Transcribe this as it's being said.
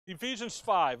Ephesians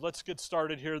 5. Let's get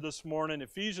started here this morning.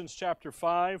 Ephesians chapter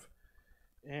 5.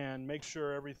 And make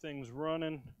sure everything's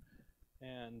running.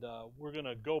 And we're going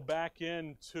to go back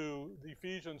into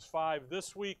Ephesians 5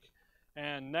 this week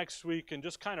and next week and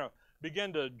just kind of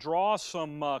begin to draw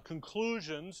some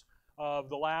conclusions of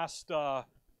the last,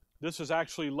 this is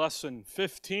actually lesson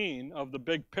 15 of the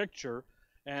big picture.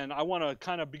 And I want to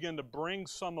kind of begin to bring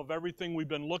some of everything we've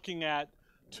been looking at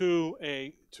to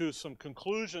some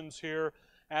conclusions here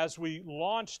as we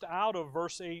launched out of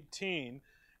verse 18.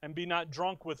 And be not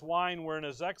drunk with wine wherein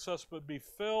is excess, but be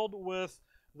filled with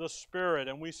the Spirit.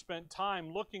 And we spent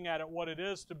time looking at what it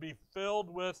is to be filled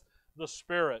with the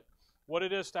Spirit. What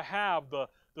it is to have the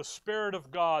Spirit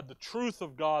of God, the truth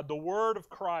of God, the Word of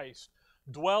Christ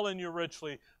dwell in you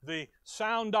richly. The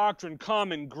sound doctrine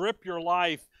come and grip your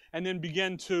life and then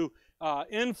begin to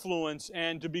influence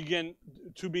and to begin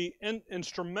to be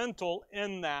instrumental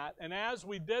in that. And as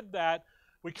we did that,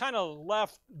 we kind of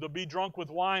left the be drunk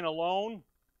with wine alone.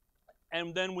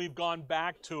 And then we've gone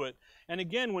back to it. And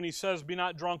again, when he says, be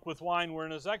not drunk with wine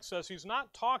wherein is excess, he's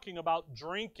not talking about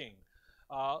drinking,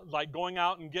 like going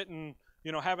out and getting,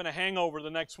 having a hangover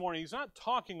the next morning. He's not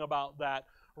talking about that.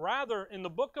 Rather, in the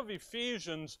book of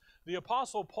Ephesians, the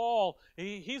Apostle Paul,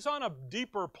 he's on a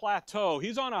deeper plateau.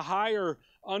 He's on a higher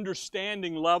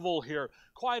understanding level here.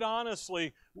 Quite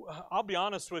honestly, I'll be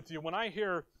honest with you, when I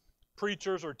hear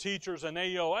preachers or teachers and they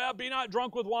yell, be not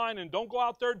drunk with wine and don't go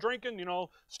out there drinking,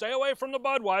 stay away from the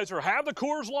Budweiser, have the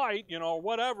Coors Light,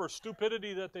 whatever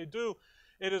stupidity that they do.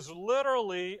 It is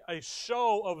literally a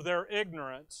show of their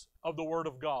ignorance of the Word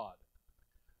of God.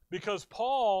 Because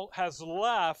Paul has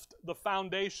left the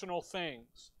foundational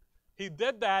things. He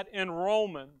did that in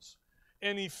Romans.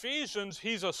 In Ephesians,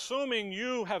 he's assuming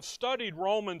you have studied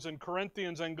Romans and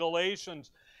Corinthians and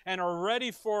Galatians and are ready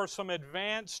for some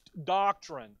advanced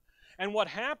doctrine. And what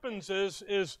happens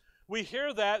is we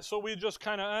hear that, so we just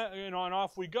kind of, and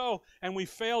off we go, and we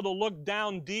fail to look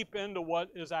down deep into what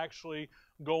is actually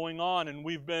going on. And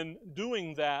we've been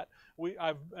doing that.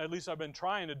 At least I've been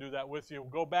trying to do that with you.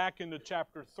 Go back into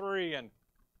chapter 3 and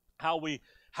how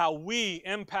we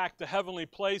impact the heavenly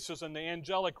places and the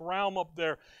angelic realm up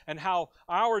there, and how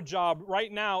our job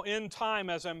right now in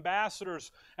time as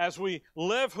ambassadors, as we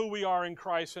live who we are in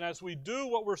Christ and as we do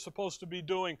what we're supposed to be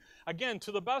doing, again,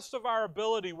 to the best of our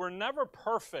ability. We're never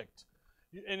perfect.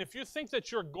 And if you think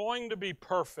that you're going to be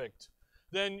perfect,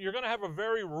 then you're going to have a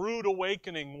very rude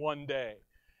awakening one day.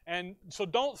 And so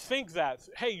don't think that,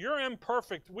 hey, you're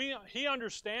imperfect. He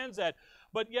understands that.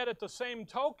 But yet at the same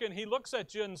token, he looks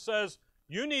at you and says,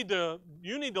 you need to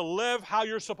live how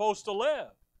you're supposed to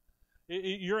live.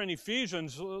 You're in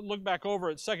Ephesians. Look back over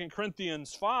at 2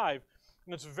 Corinthians 5.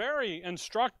 It's very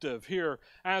instructive here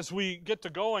as we get to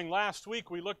going. Last week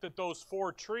we looked at those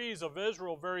 4 trees of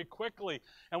Israel very quickly,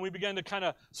 and we began to kind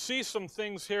of see some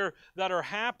things here that are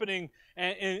happening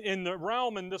in the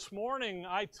realm. And this morning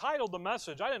I titled the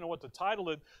message, I didn't know what to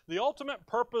title it, The Ultimate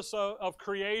Purpose of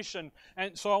Creation.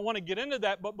 And so I want to get into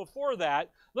that. But before that,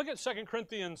 look at 2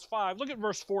 Corinthians 5. Look at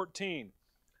verse 14.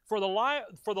 For the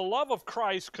love of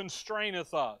Christ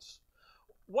constraineth us.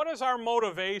 What is our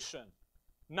motivation?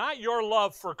 Not your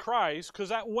love for Christ, because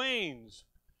that wanes.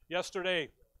 Yesterday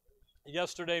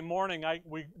morning,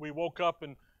 we woke up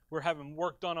and we're having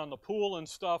work done on the pool and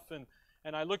stuff, and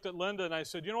I looked at Linda and I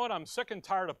said, you know what, I'm sick and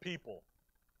tired of people.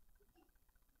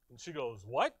 And she goes,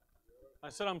 what? I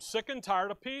said, I'm sick and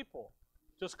tired of people.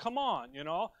 Just come on,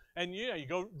 And you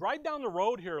go right down the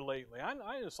road here lately.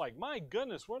 I just like, my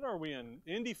goodness, what are we in?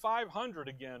 Indy 500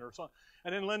 again or something.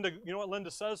 And then Linda, you know what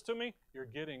Linda says to me? You're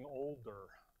getting older.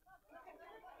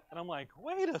 And I'm like,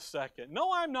 wait a second.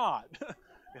 No, I'm not.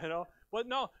 But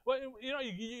no,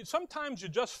 sometimes you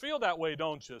just feel that way,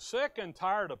 don't you? Sick and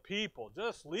tired of people.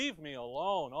 Just leave me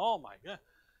alone. Oh my God.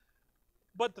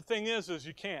 But the thing is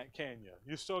you can't, can you?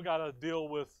 You still got to deal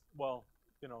with,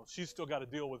 she's still got to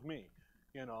deal with me,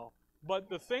 But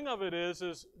the thing of it is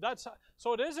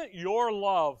so it isn't your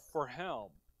love for him.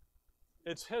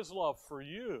 It's his love for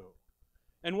you.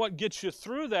 And what gets you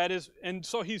through that is, and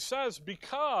so he says,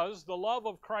 because the love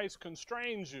of Christ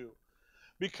constrains you,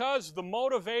 because the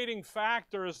motivating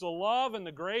factor is the love and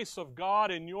the grace of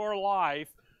God in your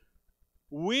life,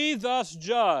 we thus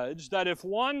judge that if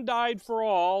one died for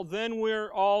all, then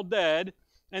we're all dead,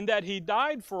 and that he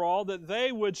died for all, that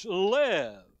they which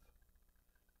live.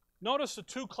 Notice the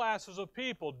 2 classes of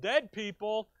people, dead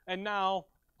people and now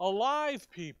alive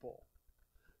people.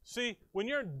 See, when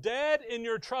you're dead in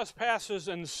your trespasses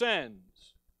and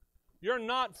sins, you're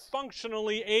not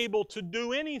functionally able to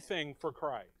do anything for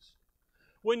Christ.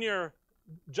 When you're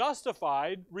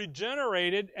justified,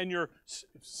 regenerated, and you're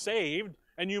saved,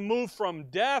 and you move from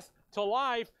death to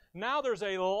life, now there's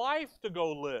a life to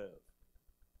go live.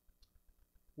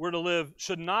 We're to live,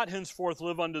 should not henceforth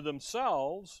live unto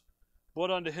themselves,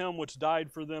 but unto him which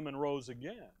died for them and rose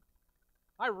again.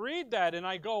 I read that and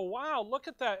I go, wow, look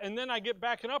at that. And then I get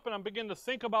backing up and I'm beginning to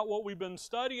think about what we've been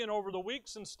studying over the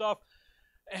weeks and stuff.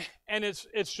 And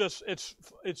it's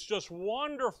just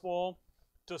wonderful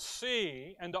to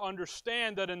see and to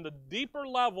understand that in the deeper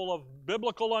level of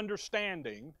biblical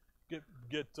understanding,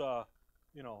 get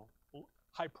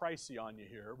high pricey on you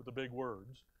here with the big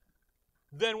words,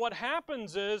 then what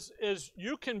happens is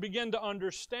you can begin to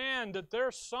understand that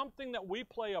there's something that we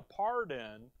play a part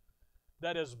in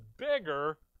that is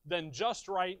bigger than just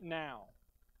right now.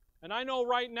 And I know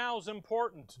right now is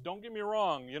important. Don't get me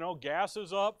wrong. Gas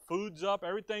is up, food's up,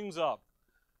 everything's up.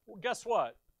 Well, guess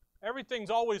what? Everything's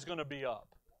always going to be up.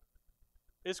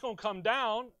 It's going to come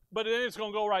down, but then it's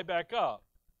going to go right back up.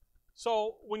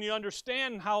 So when you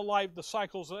understand how life, the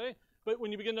cycles, but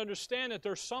when you begin to understand that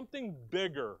there's something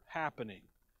bigger happening,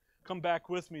 come back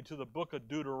with me to the book of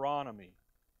Deuteronomy.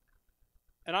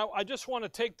 And I just want to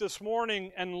take this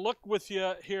morning and look with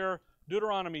you here,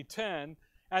 Deuteronomy 10,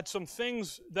 at some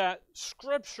things that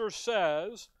Scripture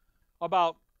says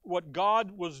about what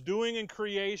God was doing in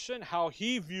creation, how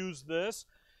He views this,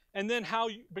 and then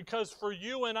because for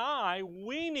you and I,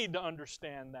 we need to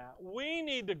understand that. We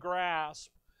need to grasp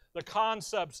the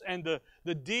concepts and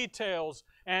the details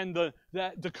and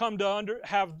to come to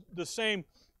have the same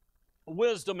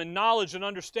wisdom and knowledge and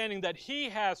understanding that He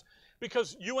has,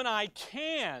 because you and I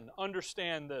can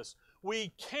understand this.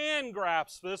 We can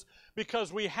grasp this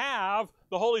because we have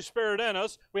the Holy Spirit in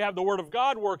us. We have the Word of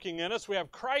God working in us. We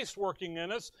have Christ working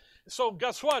in us. So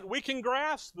guess what? We can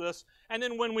grasp this. And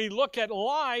then when we look at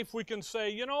life, we can say,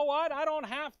 you know what? I don't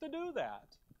have to do that.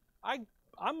 I'm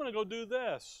going to go do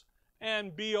this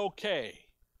and be okay.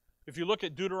 If you look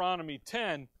at Deuteronomy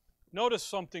 10, notice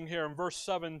something here in verse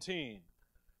 17.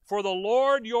 For the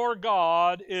Lord your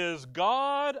God is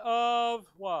God of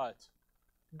what?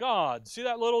 God. See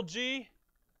that little g?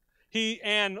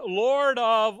 And Lord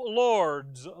of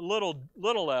lords,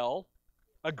 little l,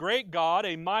 a great God,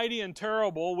 a mighty and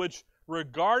terrible, which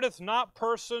regardeth not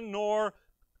person nor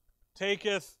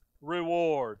taketh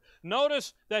reward.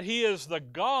 Notice that He is the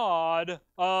God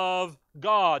of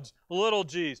gods, little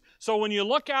g's. So when you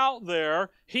look out there,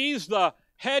 He's the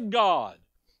head God.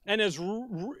 And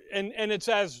it's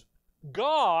as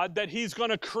God that He's going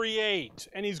to create,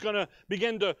 and He's going to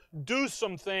begin to do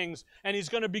some things, and He's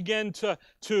going to begin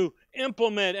to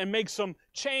implement and make some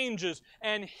changes,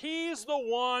 and He's the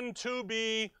one to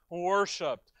be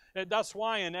worshiped. And that's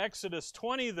why in Exodus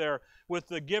 20 there, with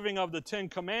the giving of the 10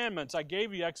 Commandments, I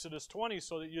gave you Exodus 20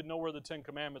 so that you'd know where the 10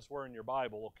 Commandments were in your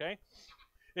Bible, okay?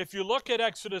 If you look at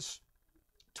Exodus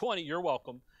 20, you're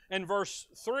welcome. In verse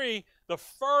 3, the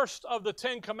first of the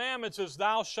 10 Commandments is,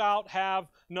 thou shalt have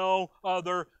no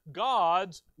other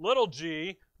gods, little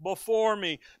g, before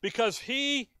me. Because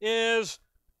He is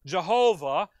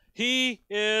Jehovah. He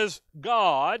is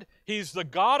God. He's the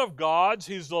God of gods.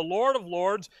 He's the Lord of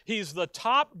lords. He's the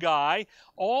top guy.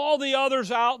 All the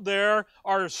others out there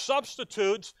are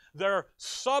substitutes. They're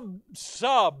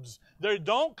subs. They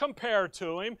don't compare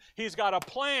to Him. He's got a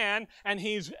plan, and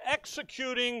He's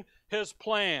executing His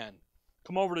plan.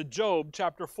 Come over to Job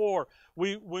chapter 4.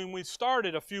 When we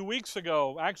started a few weeks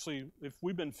ago, actually, if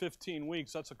we've been 15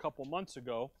 weeks, that's a couple months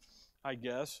ago, I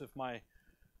guess, if my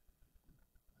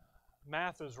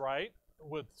math is right,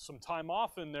 with some time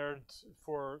off in there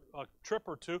for a trip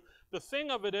or two. The thing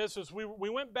of it is we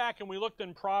went back and we looked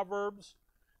in Proverbs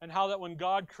and how that when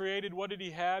God created, what did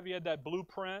He have? He had that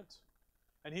blueprint,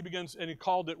 and He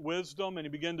called it wisdom, and He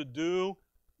began to do.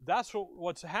 That's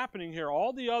what's happening here.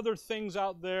 All the other things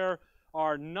out there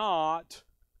are not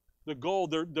the goal.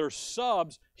 They're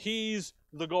subs. He's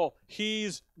the goal.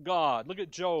 He's God. Look at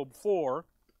Job 4.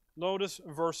 Notice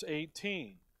verse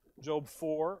 18. Job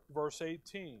 4, verse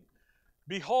 18.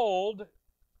 Behold,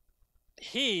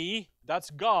 He,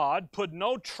 that's God, put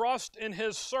no trust in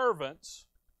His servants,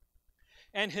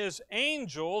 and His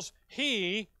angels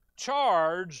He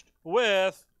charged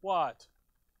with what?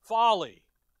 Folly.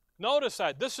 Notice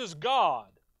that. This is God.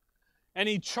 And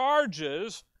He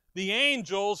charges the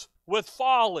angels with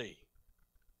folly.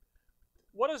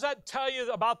 What does that tell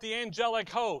you about the angelic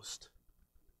host?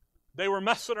 They were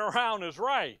messing around is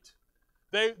right.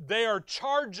 They are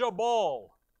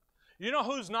chargeable. You know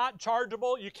who's not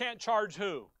chargeable? You can't charge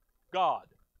who? God.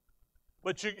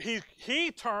 But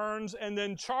He turns and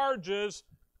then charges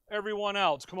everyone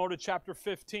else. Come over to chapter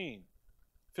 15.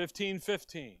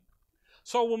 15:15.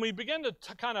 So when we begin to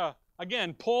kind of,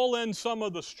 again, pull in some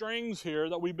of the strings here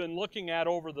that we've been looking at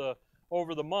over the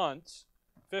over the months.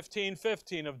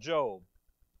 15:15 of Job.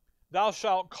 Thou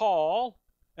shalt call,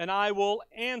 and I will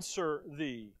answer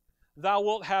thee. Thou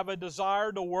wilt have a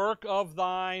desire to work of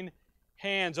thine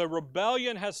hands. A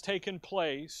rebellion has taken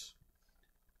place.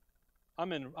 That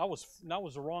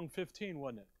was the wrong 15,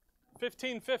 wasn't it?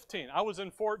 15:15. I was in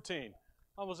 14.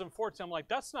 I'm like,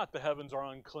 that's not the heavens are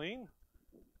unclean.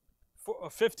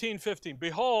 15:15.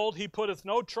 Behold, he putteth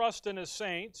no trust in his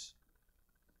saints.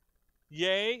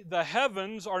 Yea, the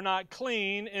heavens are not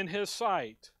clean in his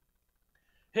sight.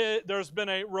 There's been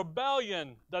a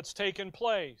rebellion that's taken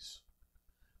place.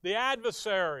 The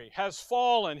adversary has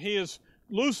fallen. He is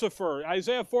Lucifer.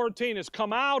 Isaiah 14 has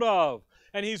come out of,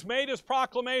 and he's made his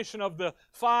proclamation of the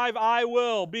 5 I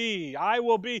will be,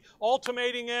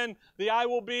 ultimating in the I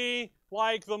will be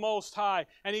like the Most High.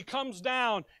 And he comes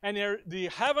down, and the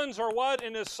heavens are what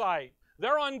in his sight?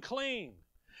 They're unclean.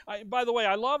 By the way,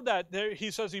 I love that.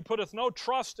 He says he putteth no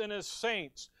trust in his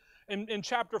saints. In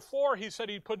chapter 4, he said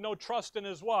he put no trust in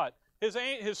his what?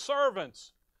 His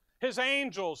servants, his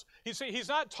angels. He's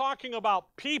not talking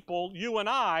about people, you and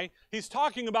I. He's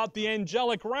talking about the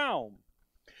angelic realm.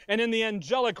 And in the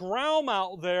angelic realm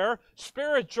out there,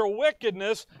 spiritual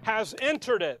wickedness has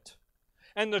entered it.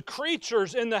 And the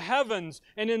creatures in the heavens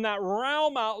and in that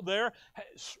realm out there,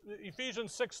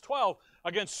 Ephesians 6:12,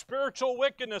 against spiritual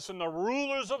wickedness and the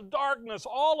rulers of darkness,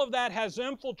 all of that has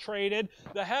infiltrated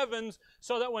the heavens,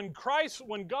 so that when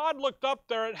God looked up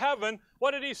there at heaven,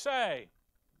 what did he say?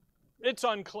 It's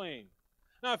unclean.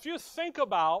 Now, if you think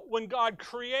about when God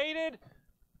created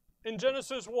in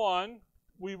Genesis 1,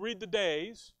 we read the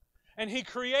days, and he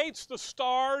creates the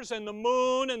stars and the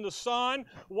moon and the sun.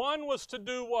 One was to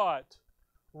do what?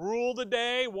 Rule the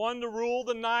day, one to rule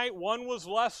the night, one was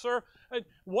lesser.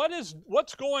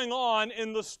 What's going on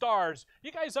in the stars?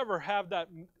 You guys ever have that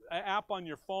app on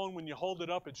your phone when you hold it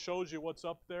up, it shows you what's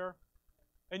up there?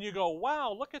 And you go,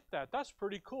 wow, look at that. That's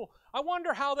pretty cool. I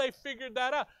wonder how they figured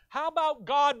that out. How about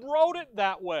God wrote it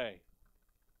that way?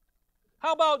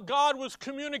 How about God was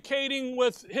communicating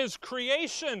with his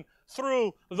creation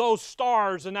through those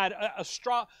stars and that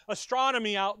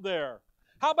astronomy out there?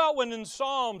 How about when in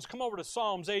Psalms, come over to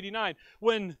Psalms 89,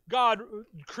 when God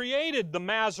created the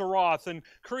Mazzaroth and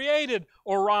created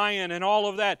Orion and all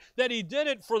of that he did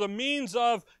it for the means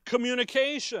of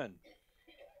communication.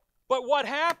 But what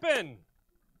happened?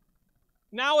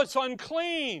 Now it's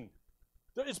unclean.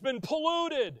 It's been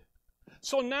polluted.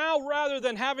 So now, rather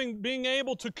than being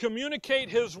able to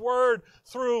communicate his word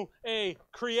through a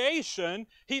creation,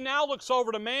 he now looks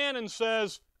over to man and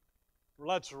says,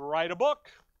 let's write a book.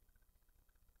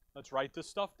 Let's write this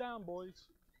stuff down, boys.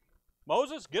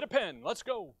 Moses, get a pen. Let's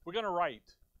go. We're going to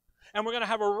write. And we're going to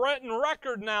have a written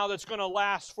record now that's going to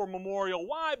last for memorial.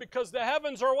 Why? Because the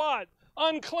heavens are what?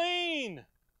 Unclean.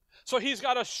 So he's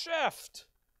got to shift.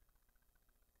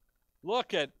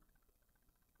 Look at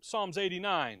Psalms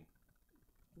 89,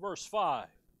 verse 5.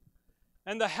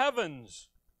 And the heavens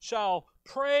shall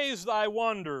praise thy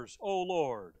wonders, O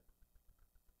Lord.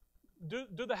 Do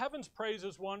the heavens praise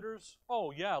his wonders?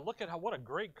 Oh, yeah, look at what a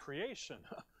great creation.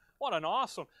 What an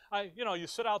awesome. You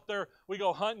sit out there, we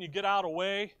go hunting, you get out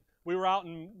away. We were out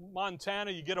in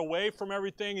Montana, you get away from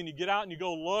everything, and you get out and you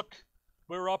go look.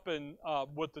 We were up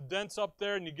with the dents up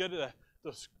there, and you get the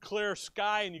clear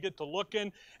sky, and you get to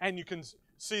looking, and you can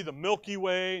see the Milky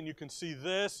Way, and you can see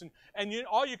this, and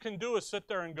all you can do is sit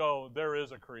there and go, there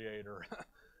is a creator.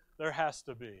 There has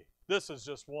to be. This is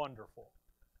just wonderful.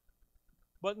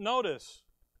 But notice,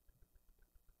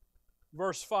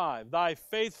 verse 5, thy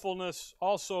faithfulness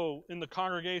also in the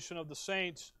congregation of the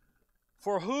saints,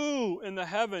 for who in the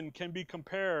heaven can be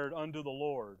compared unto the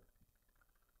Lord?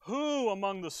 Who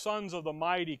among the sons of the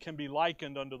mighty can be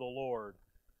likened unto the Lord?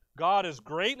 God is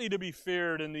greatly to be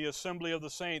feared in the assembly of the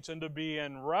saints, and to be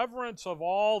in reverence of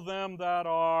all them that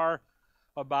are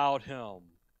about him.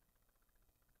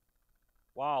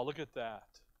 Wow, look at that.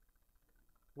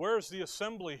 Where's the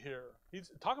assembly here? He's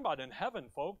talking about in heaven,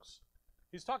 folks.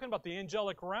 He's talking about the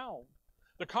angelic realm.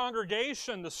 The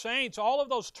congregation, the saints, all of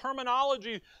those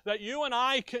terminology that you and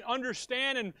I can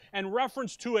understand and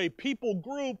reference to a people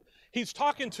group, he's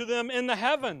talking to them in the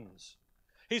heavens.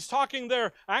 He's talking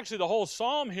there, actually the whole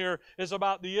psalm here is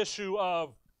about the issue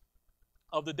of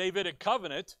the Davidic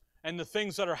covenant and the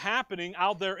things that are happening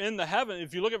out there in the heaven.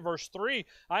 If you look at verse 3,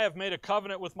 I have made a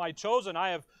covenant with my chosen.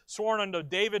 I have sworn unto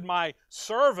David my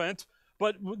servant.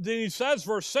 But then he says,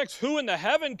 verse 6, who in the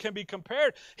heaven can be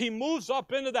compared? He moves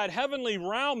up into that heavenly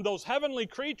realm, those heavenly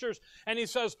creatures, and he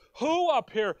says, who up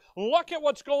here? Look at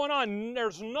what's going on.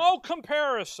 There's no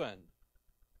comparison.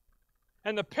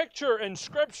 And the picture in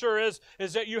Scripture is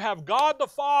that you have God the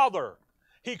Father.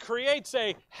 He creates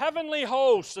a heavenly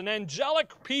host, an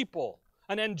angelic people,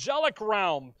 an angelic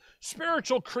realm,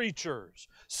 spiritual creatures,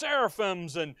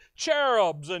 seraphims and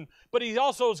cherubs, but he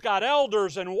also has got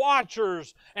elders and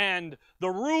watchers and the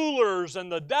rulers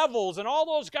and the devils and all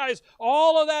those guys.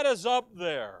 All of that is up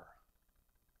there.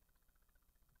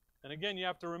 And again, you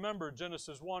have to remember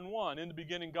Genesis 1:1. In the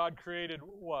beginning, God created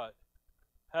what?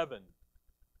 Heaven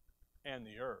and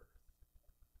the earth.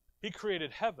 He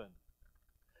created heaven.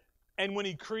 And when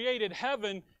he created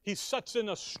heaven, he sets in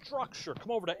a structure. Come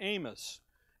over to Amos.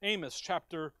 Amos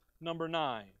chapter number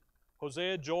 9.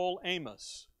 Hosea, Joel,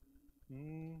 Amos.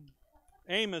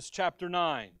 Amos chapter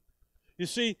 9. You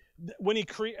see, when he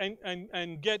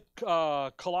and get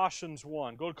Colossians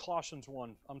 1. Go to Colossians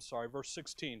 1. I'm sorry, verse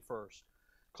 16 first.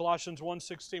 Colossians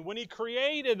 1:16. When he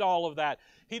created all of that,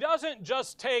 he doesn't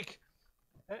just take...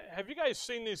 Have you guys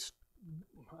seen these...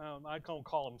 I don't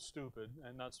call them stupid,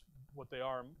 and that's what they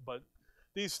are, but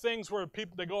these things where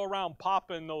people, they go around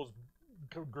popping those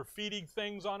graffiti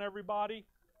things on everybody.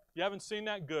 You haven't seen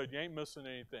that? Good. You ain't missing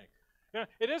anything. You know,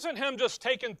 it isn't him just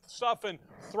taking stuff and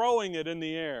throwing it in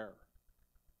the air.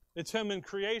 It's him in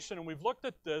creation, and we've looked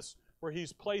at this where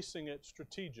he's placing it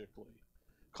strategically.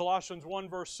 Colossians 1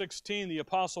 verse 16, the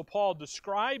Apostle Paul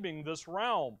describing this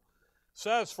realm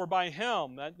says, for by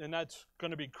him, and that's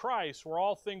going to be Christ, were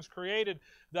all things created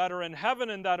that are in heaven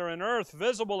and that are in earth,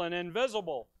 visible and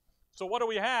invisible. So what do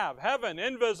we have? Heaven,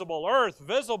 invisible, earth,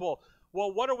 visible.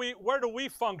 Well, where do we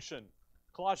function?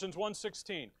 Colossians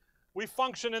 1:16. We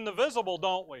function in the visible,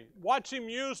 don't we? Watch him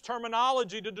use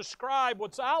terminology to describe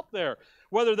what's out there,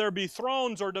 whether there be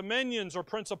thrones or dominions or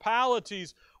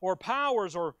principalities or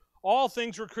powers, or all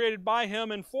things were created by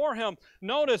him and for him.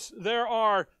 Notice there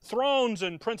are thrones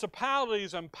and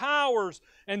principalities and powers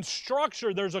and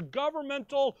structure. There's a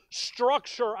governmental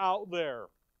structure out there.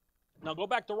 Now go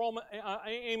back to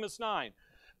Amos 9.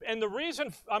 And the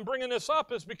reason I'm bringing this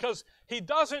up is because he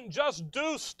doesn't just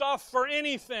do stuff for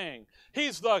anything.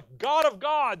 He's the God of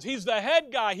gods. He's the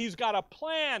head guy. He's got a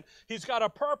plan. He's got a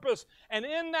purpose. And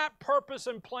in that purpose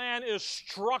and plan is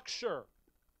structure.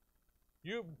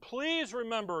 You please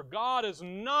remember, God is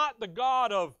not the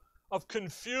God of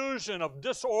confusion, of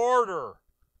disorder.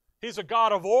 He's a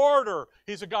God of order.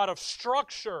 He's a God of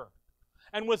structure.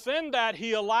 And within that,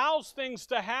 he allows things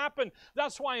to happen.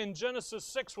 That's why in Genesis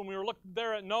 6, when we were looking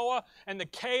there at Noah and the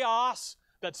chaos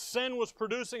that sin was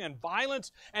producing and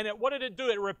violence, and what did it do?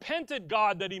 It repented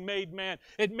God that he made man.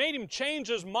 It made him change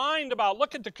his mind about,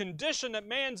 look at the condition that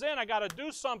man's in. I got to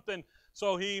do something.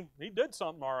 So he did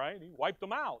something, all right. He wiped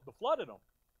them out, flooded them.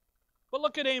 But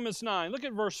look at Amos 9. Look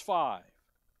at verse 5.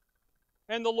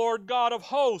 And the Lord God of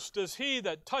hosts is he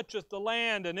that toucheth the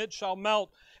land, and it shall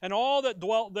melt, and all that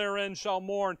dwelt therein shall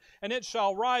mourn, and it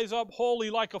shall rise up wholly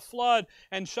like a flood,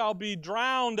 and shall be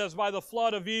drowned as by the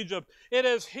flood of Egypt. It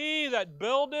is he that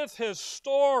buildeth his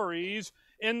stories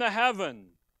in the heaven,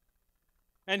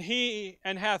 and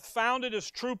hath founded his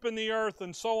troop in the earth,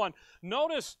 and so on.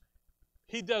 Notice,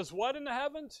 he does what in the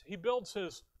heavens? He builds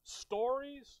his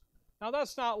stories. Now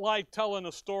that's not like telling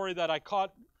a story that I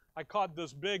caught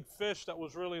this big fish that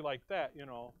was really like that, you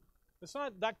know. It's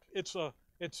not that. It's a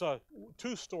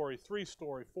 2-story,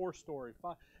 3-story, 4-story,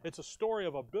 5. It's a story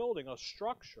of a building, a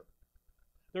structure.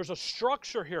 There's a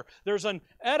structure here. There's an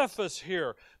edifice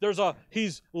here.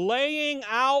 He's laying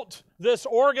out this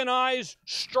organized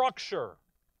structure.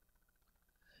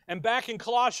 And back in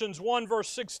Colossians 1 verse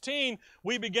 16,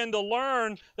 we begin to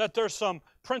learn that there's some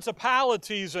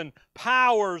principalities and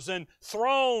powers and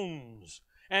thrones.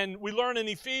 And we learn in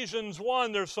Ephesians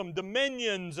 1, there's some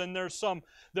dominions and there's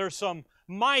some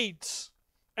mights.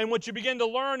 And what you begin to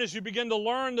learn is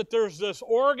that there's this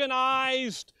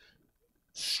organized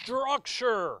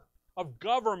structure of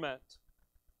government.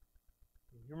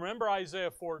 You remember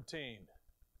Isaiah 14,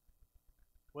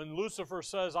 when Lucifer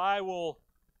says, I will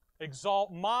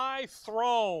exalt my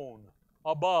throne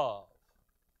above.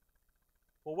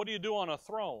 Well, what do you do on a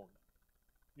throne?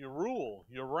 You rule,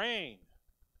 you reign.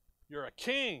 You're a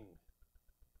king.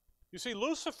 You see,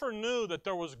 Lucifer knew that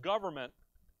there was government.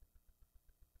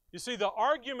 You see, the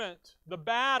argument, the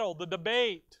battle, the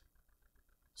debate,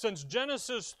 since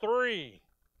Genesis 3,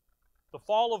 the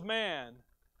fall of man,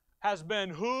 has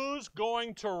been who's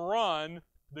going to run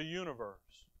the universe.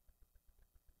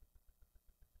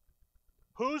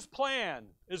 Whose plan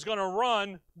is going to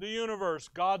run the universe?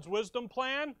 God's wisdom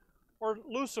plan or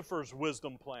Lucifer's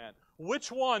wisdom plan? Which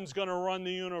one's going to run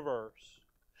the universe?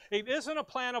 It isn't a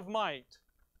plan of might,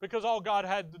 because all God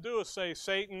had to do is say,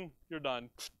 Satan, you're done.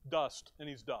 Dust, and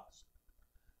he's dust.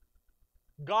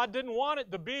 God didn't want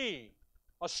it to be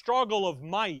a struggle of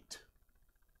might.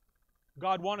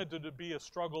 God wanted it to be a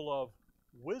struggle of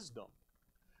wisdom.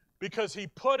 Because He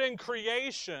put in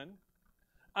creation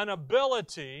an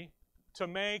ability to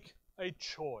make a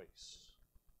choice.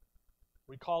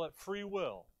 We call it free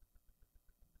will.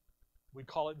 We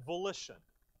call it volition.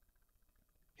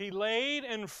 He laid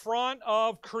in front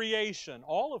of creation,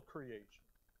 all of creation,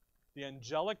 the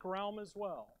angelic realm as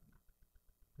well,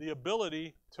 the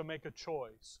ability to make a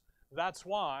choice. That's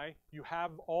why you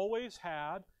have always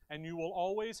had and you will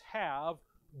always have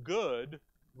good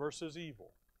versus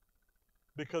evil.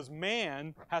 Because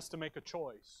man has to make a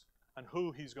choice on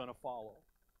who he's going to follow.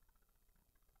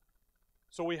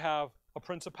 So we have a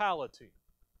principality.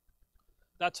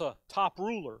 That's a top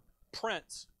ruler,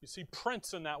 prince. You see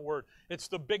prince in that word. It's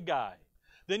the big guy.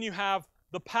 Then you have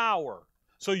the power.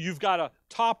 So you've got a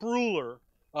top ruler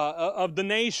of the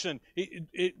nation.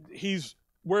 He's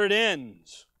where it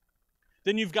ends.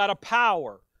 Then you've got a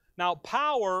power. Now,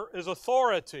 power is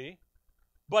authority,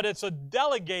 but it's a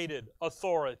delegated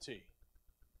authority.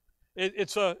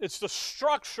 It's the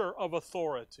structure of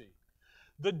authority.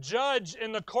 The judge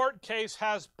in the court case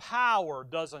has power,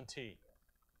 doesn't he?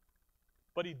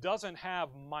 But he doesn't have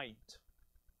might.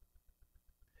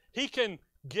 He can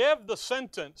give the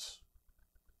sentence.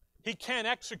 He can't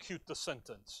execute the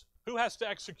sentence. Who has to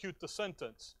execute the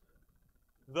sentence?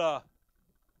 The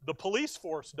police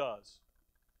force does.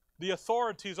 The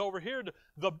authorities over here,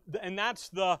 and that's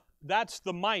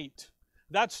the might.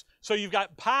 So you've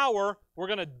got power, we're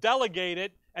going to delegate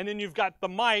it, and then you've got the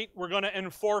might, we're going to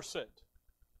enforce it.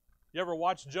 You ever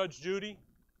watch Judge Judy?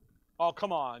 Oh,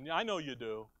 come on, I know you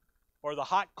do. Or the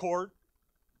hot court.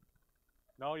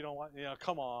 No, you don't want, yeah,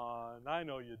 come on, I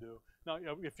know you do. No,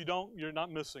 if you don't, you're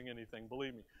not missing anything,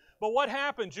 believe me. But what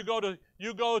happens? You go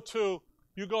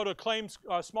to claims,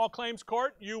 small claims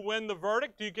court, you win the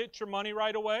verdict, do you get your money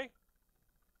right away?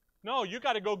 No, you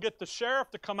got to go get the sheriff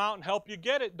to come out and help you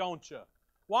get it, don't you?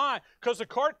 Why? Because the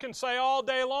court can say all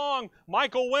day long,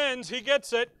 Michael wins, he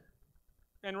gets it,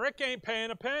 and Rick ain't paying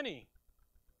a penny.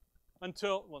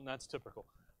 Until, well, that's typical.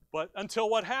 But until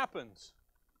what happens?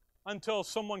 Until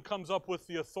someone comes up with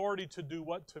the authority to do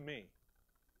what to me?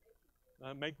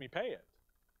 Make me pay it,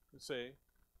 you see.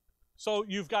 So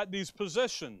you've got these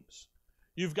positions.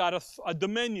 You've got a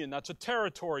dominion, that's a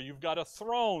territory. You've got a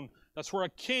throne, that's where a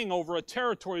king over a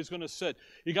territory is going to sit.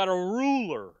 You got a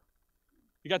ruler.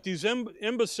 You got these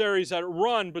emissaries that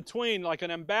run between, like an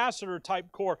ambassador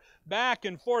type corps, back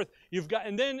and forth. You've got,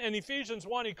 and then in Ephesians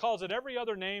 1, he calls it every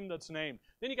other name that's named.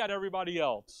 Then you got everybody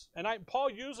else. And Paul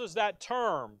uses that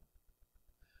term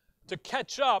to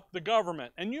catch up the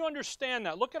government. And you understand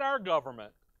that. Look at our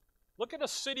government. Look at a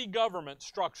city government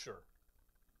structure.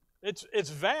 It's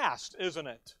vast, isn't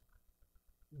it?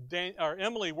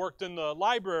 Emily worked in the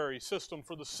library system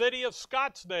for the city of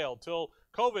Scottsdale till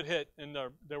COVID hit and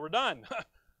they were done.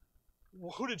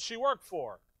 Who did she work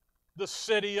for? The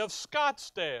city of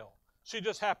Scottsdale. She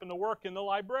just happened to work in the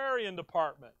librarian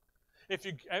department.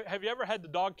 Have you ever had the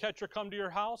dog catcher come to your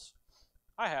house?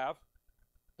 I have.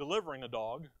 Delivering a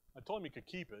dog. I told him he could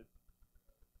keep it.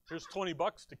 Here's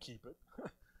 $20 to keep it.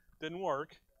 Didn't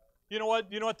work. You know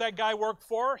what that guy worked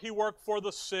for? He worked for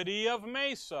the city of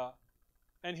Mesa.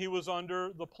 And he was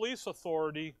under the police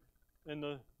authority in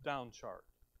the down chart.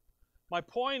 My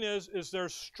point is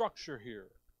there's structure here.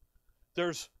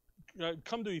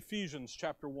 Come to Ephesians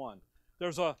chapter 1.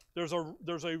 There's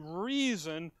a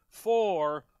reason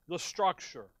for the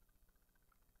structure.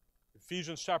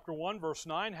 Ephesians chapter 1, verse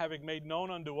 9, having made known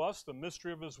unto us the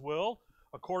mystery of His will,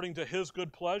 according to His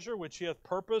good pleasure, which He hath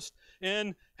purposed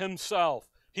in Himself.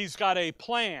 He's got a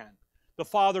plan. The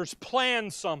Father's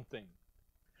planned something.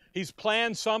 He's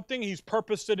planned something. He's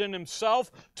purposed it in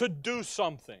Himself to do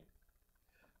something.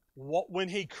 When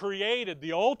He created,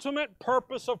 the ultimate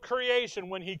purpose of creation,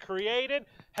 when He created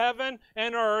heaven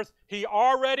and earth, He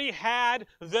already had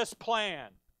this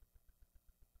plan.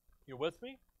 You with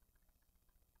me?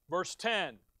 Verse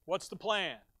 10, what's the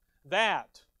plan?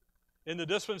 That in the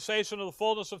dispensation of the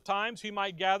fullness of times He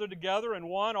might gather together in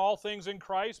one all things in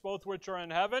Christ, both which are in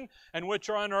heaven and which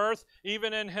are on earth,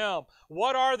 even in Him.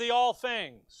 What are the all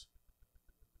things?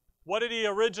 What did He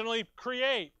originally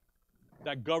create?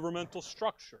 That governmental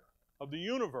structure of the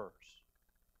universe.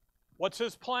 What's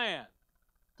His plan?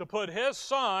 To put His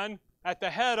Son at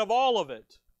the head of all of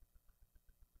it.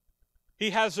 He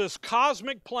has this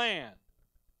cosmic plan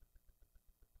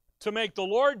to make the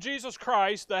Lord Jesus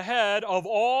Christ the head of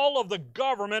all of the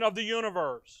government of the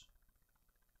universe.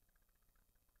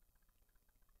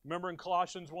 Remember in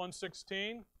Colossians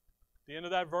 1:16, the end of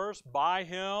that verse, by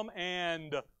Him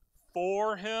and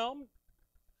for Him.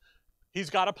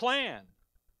 He's got a plan.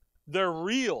 They're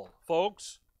real,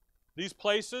 folks. These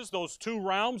places, those two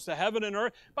realms, the heaven and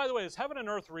earth. By the way, is heaven and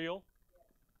earth real?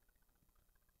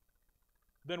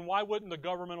 Then why wouldn't the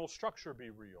governmental structure be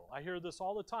real? I hear this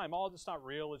all the time. Oh, it's not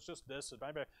real. It's just this.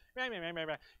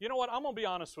 You know what? I'm going to be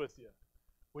honest with you.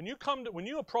 When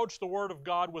you approach the Word of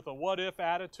God with a what-if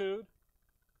attitude,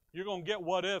 you're going to get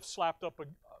what-if slapped up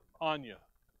on you.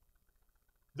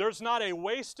 There's not a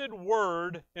wasted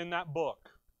word in that book.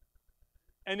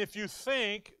 And if you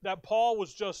think that Paul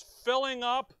was just filling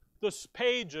up the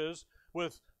pages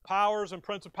with powers and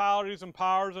principalities and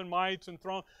powers and mights and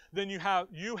thrones, then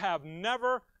you have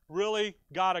never really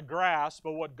got a grasp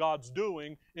of what God's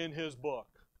doing in His book.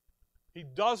 He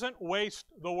doesn't waste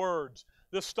the words.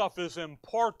 This stuff is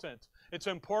important. It's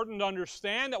important to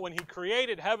understand that when He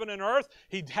created heaven and earth,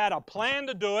 He had a plan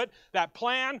to do it. That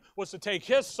plan was to take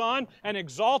His Son and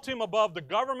exalt Him above the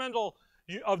governmental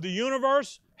of the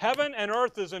universe. Heaven and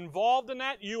earth is involved in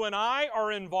that. You and I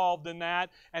are involved in that,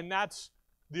 and that's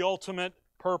the ultimate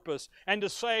purpose. And to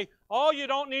say, oh, you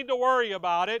don't need to worry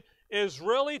about it, is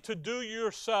really to do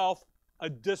yourself a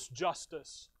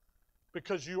disjustice,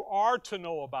 because you are to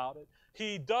know about it.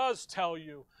 He does tell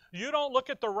you. You don't look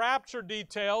at the rapture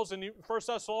details in 1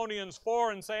 Thessalonians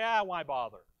 4 and say, why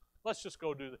bother? Let's just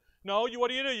go do that. No, what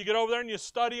do? You get over there and you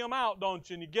study them out, don't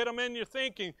you? And you get them in your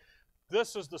thinking.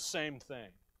 This is the same thing.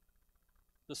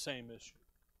 The same issue.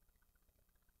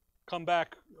 Come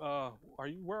back.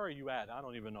 Where are you at? I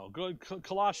don't even know. Go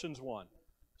Colossians 1.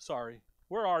 Sorry.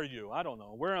 Where are you? I don't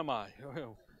know. Where am I?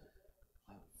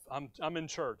 I'm in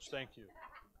church. Thank you.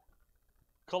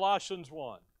 Colossians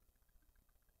 1.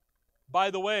 By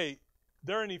the way,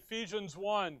 there in Ephesians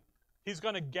 1, He's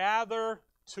going to gather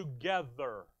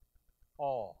together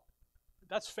all.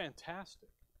 That's fantastic.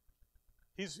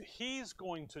 He's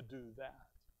going to do that.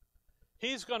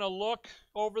 He's going to look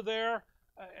over there,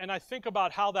 and I think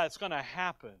about how that's going to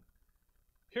happen.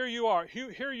 Here you are.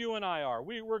 Here you and I are.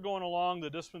 We're going along the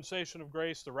dispensation of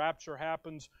grace. The rapture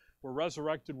happens. We're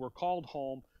resurrected. We're called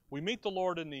home. We meet the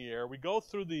Lord in the air. We go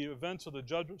through the events of the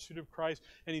judgment seat of Christ,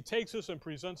 and He takes us and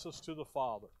presents us to the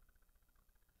Father.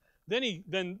 Then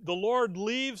the Lord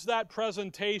leaves that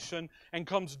presentation and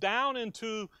comes down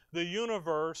into the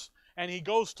universe, and He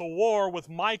goes to war with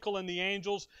Michael and the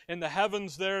angels in the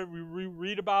heavens there. We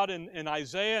read about in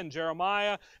Isaiah and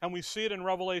Jeremiah, and we see it in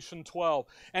Revelation 12.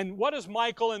 And what does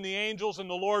Michael and the angels and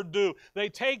the Lord do? They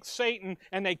take Satan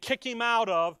and they kick him out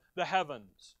of the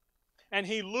heavens. And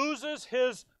he loses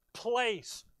his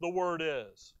place, the word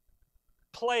is.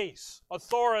 Place,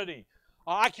 authority,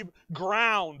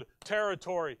 ground,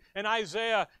 territory. In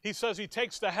Isaiah, he says he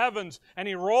takes the heavens and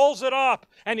he rolls it up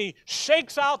and he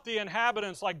shakes out the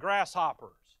inhabitants like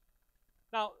grasshoppers.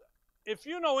 Now, if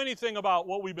you know anything about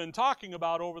what we've been talking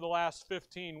about over the last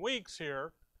 15 weeks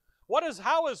here,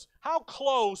 how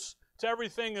close to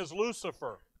everything is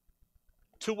Lucifer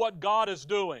to what God is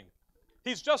doing?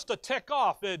 He's just a tick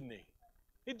off, isn't he?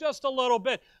 He's just a little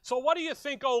bit. So what do you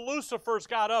think Lucifer's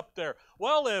got up there?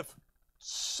 Well, if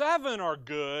 7 are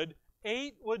good,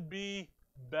 8 would be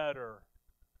better.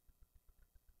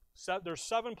 There's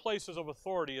 7 places of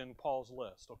authority in Paul's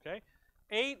list, okay?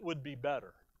 8 would be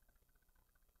better.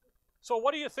 So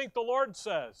what do you think the Lord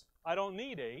says? I don't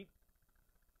need 8.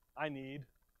 I need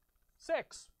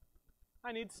 6.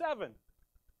 I need 7.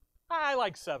 I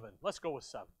like 7. Let's go with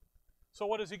 7. So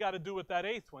what does He got to do with that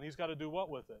 8th one? He's got to do what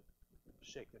with it?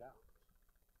 Shake it out.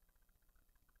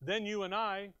 Then you and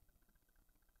I,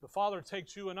 the Father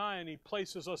takes you and I and He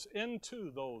places us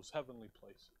into those heavenly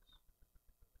places.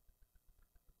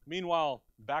 Meanwhile,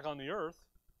 back on the earth,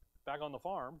 back on the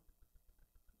farm,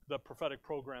 the prophetic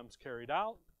program's carried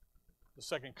out. The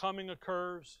second coming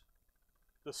occurs.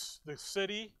 The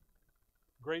city,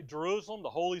 Great Jerusalem, the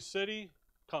holy city,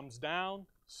 comes down,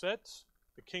 sits.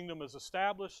 The kingdom is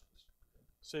established.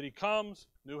 City comes,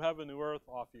 new heaven, new earth,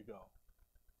 off you go.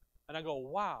 And I go,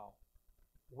 wow,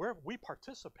 we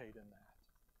participate in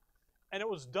that. And it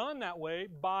was done that way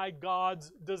by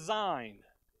God's design.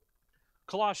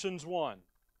 Colossians 1,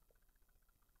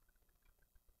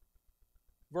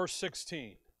 verse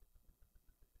 16.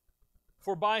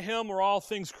 For by Him were all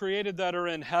things created that are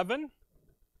in heaven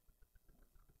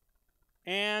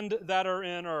and that are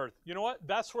in earth. You know what?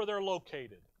 That's where they're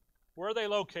located. Where are they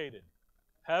located?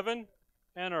 Heaven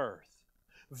and earth.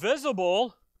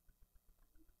 Visible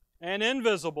and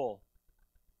invisible.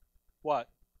 What?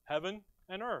 Heaven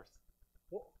and earth.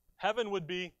 Well, heaven would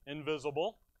be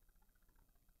invisible.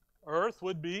 Earth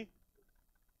would be.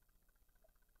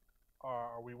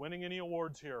 Are we winning any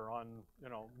awards here on,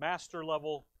 master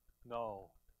level?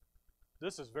 No.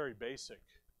 This is very basic.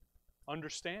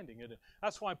 Understanding it.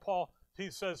 That's why Paul, he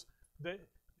says that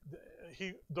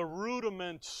the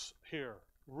rudiments here,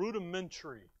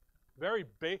 rudimentary, very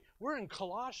basic. We're in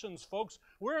Colossians, folks.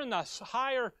 We're in the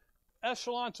higher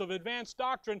echelons of advanced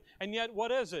doctrine, and yet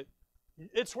what is it?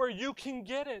 It's where you can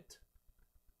get it.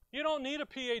 You don't need a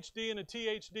PhD and a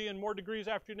THD and more degrees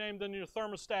after your name than your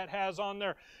thermostat has on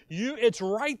there. It's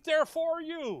right there for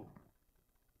you.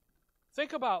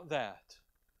 Think about that.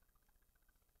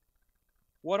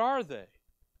 What are they?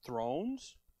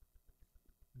 Thrones,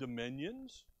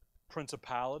 dominions,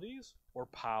 principalities, or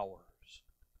powers?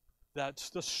 That's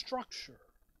the structure.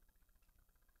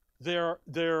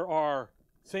 There are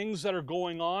things that are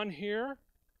going on here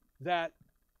that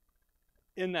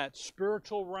in that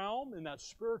spiritual realm, in that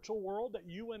spiritual world that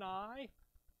you and I,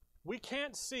 we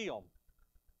can't see them.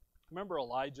 Remember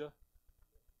Elijah?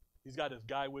 He's got his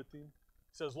guy with him.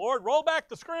 He says, Lord, roll back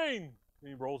the screen. And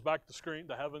he rolls back the screen,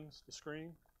 the heavens, the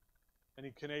screen. And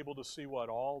he can able to see what?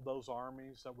 All those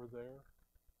armies that were there.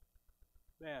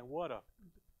 Man,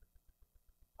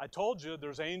 I told you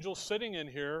there's angels sitting in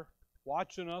here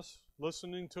watching us,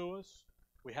 listening to us.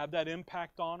 We have that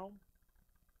impact on them.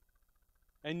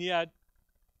 And yet,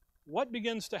 what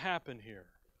begins to happen here?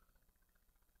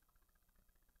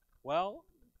 Well,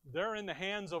 they're in the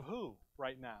hands of who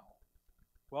right now?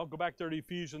 Well, go back there to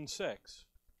Ephesians 6.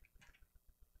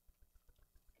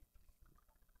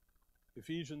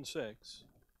 Ephesians 6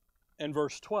 and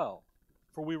verse 12.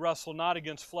 For we wrestle not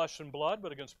against flesh and blood,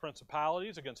 but against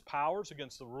principalities, against powers,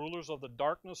 against the rulers of the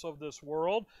darkness of this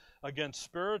world, against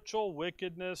spiritual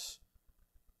wickedness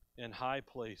in high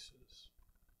places.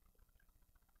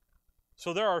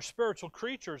 So there are spiritual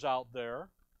creatures out there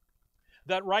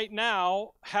that right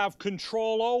now have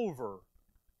control over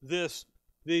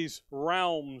these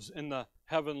realms in the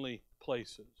heavenly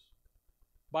places.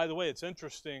 By the way, it's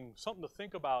interesting, something to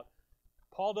think about.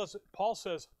 Paul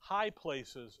says high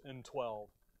places in 12,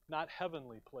 not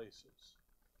heavenly places.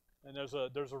 And there's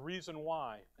a reason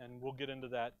why, and we'll get into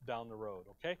that down the road,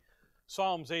 okay?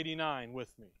 Psalms 89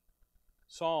 with me.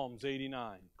 Psalms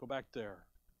 89. Go back there.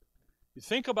 You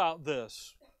think about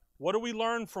this. What do we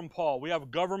learn from Paul? We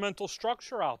have governmental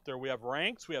structure out there. We have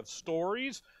ranks. We have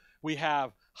stories. We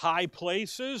have high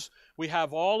places. We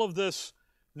have all of this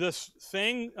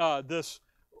thing, this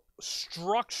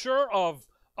structure of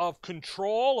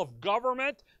control, of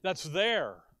government that's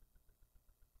there.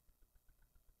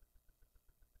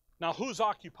 Now, who's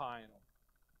occupying them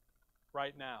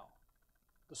right now?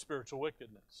 The spiritual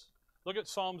wickedness. Look at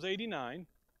Psalms 89.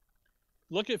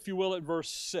 Look, if you will, at verse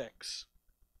 6.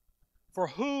 For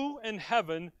who in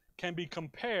heaven can be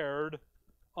compared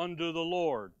unto the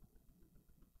Lord?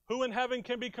 Who in heaven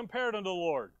can be compared unto the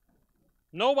Lord?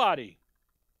 Nobody.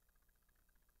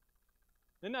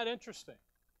 Isn't that interesting?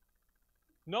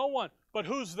 No one. But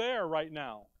who's there right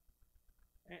now?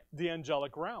 The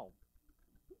angelic realm.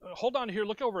 Hold on here.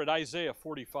 Look over at Isaiah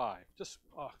 45.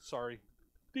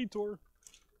 Detour.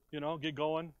 Get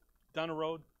going. Down the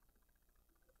road.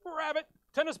 Rabbit.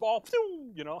 Tennis ball.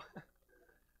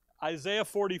 Isaiah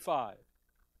 45.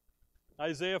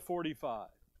 Isaiah 45.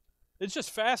 It's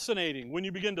just fascinating when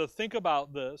you begin to think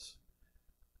about this.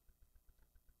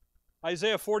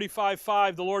 Isaiah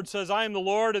 45:5, the Lord says, I am the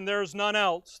Lord, and there is none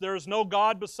else. There is no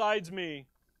God besides me.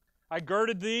 I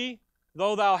girded thee,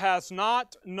 though thou hast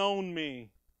not known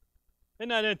me. Isn't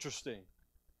that interesting?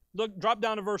 Look, drop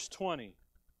down to verse 20.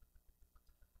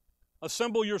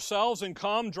 Assemble yourselves and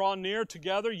come, draw near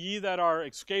together, ye that are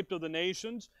escaped of the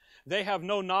nations. They have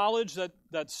no knowledge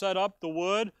that set up the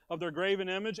wood of their graven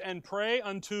image, and pray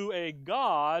unto a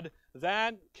God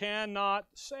that cannot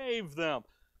save them.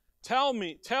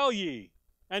 Tell ye,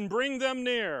 and bring them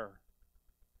near.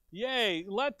 Yea,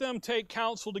 let them take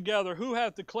counsel together. Who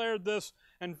hath declared this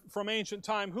and from ancient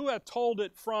time? Who hath told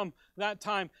it from that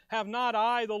time? Have not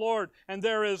I the Lord? And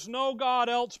there is no God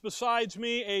else besides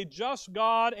me, a just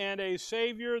God and a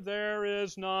Savior. There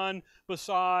is none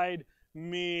beside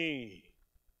me.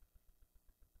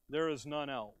 There is none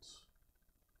else.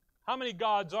 How many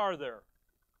gods are there?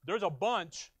 There's a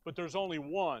bunch, but there's only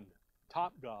one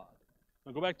top God.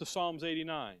 Now go back to Psalms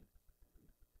 89.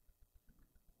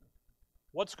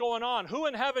 What's going on? Who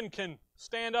in heaven can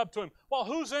stand up to him? Well,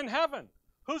 who's in heaven?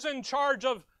 Who's in charge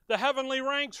of the heavenly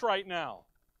ranks right now?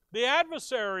 The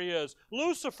adversary is.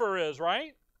 Lucifer is,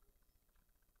 right?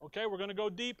 Okay, we're going to go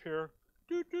deep here.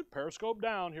 Periscope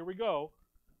down. Here we go.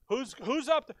 Who's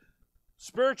up there?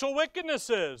 Spiritual wickedness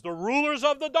is. The rulers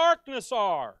of the darkness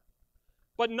are.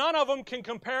 But none of them can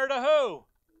compare to who?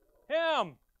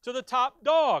 Him. To the top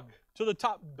dog. To the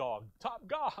top dog. Top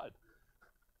God.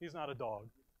 He's not a dog.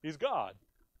 He's God.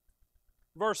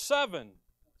 Verse 7.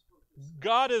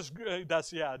 God is,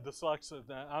 dyslexic.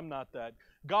 I'm not that.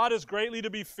 God is greatly to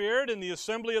be feared in the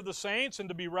assembly of the saints and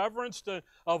to be reverenced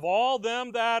of all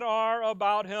them that are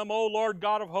about him. O Lord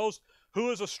God of hosts,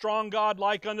 who is a strong God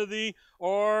like unto thee,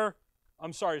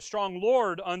 strong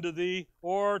Lord unto thee,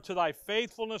 or to thy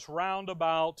faithfulness round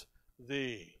about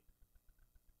thee.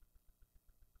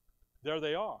 There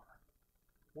they are.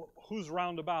 Who's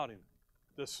round about him?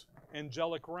 This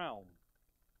angelic realm.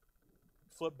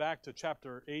 Flip back to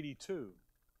chapter 82.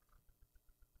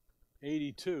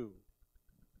 82.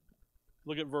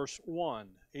 Look at verse 1.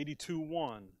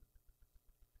 82:1.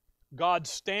 God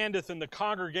standeth in the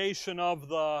congregation of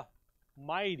the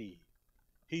mighty.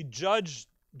 He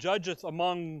judgeth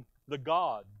among the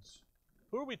gods.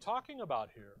 Who are we talking about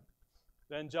here?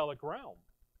 The angelic realm.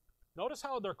 Notice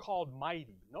how they're called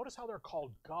mighty. Notice how they're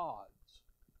called gods.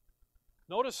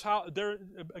 Notice how they're,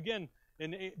 again,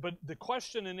 but the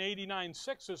question in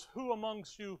 89:6 is, who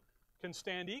amongst you can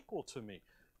stand equal to me?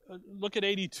 Look at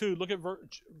 82. Look at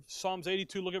Psalms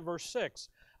 82. Look at verse 6.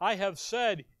 I have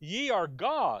said, ye are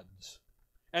gods,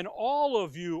 and all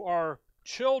of you are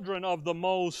children of the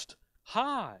Most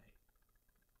High.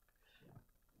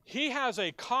 He has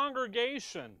a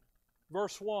congregation,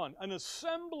 verse 1, an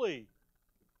assembly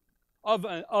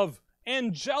of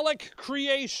angelic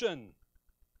creation.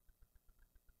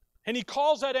 And he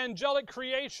calls that angelic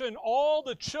creation all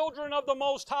the children of the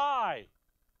Most High.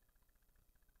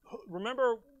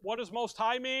 Remember, what does Most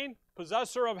High mean?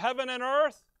 Possessor of heaven and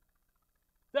earth?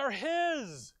 They're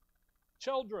His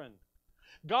children.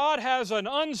 God has an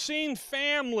unseen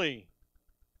family,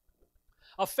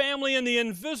 a family in the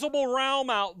invisible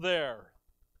realm out there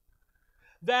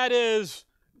that is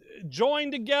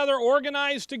joined together,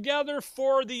 organized together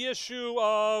for the issue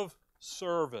of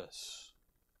service.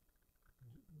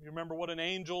 You remember what an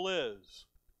angel is?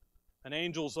 An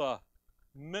angel's a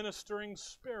ministering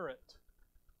spirit,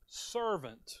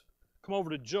 servant. Come over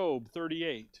to Job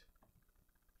 38.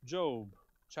 Job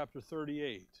chapter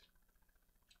 38.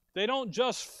 They don't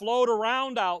just float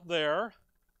around out there.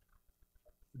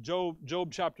 Job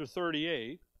chapter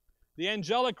 38. The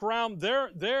angelic realm,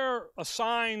 they're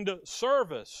assigned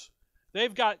service.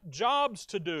 They've got jobs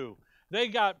to do.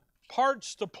 They've got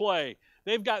parts to play.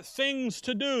 They've got things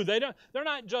to do. They're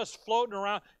not just floating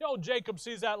around. You know, Jacob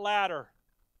sees that ladder.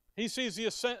 He sees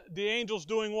the angels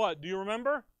doing what? Do you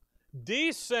remember?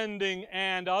 Descending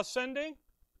and ascending?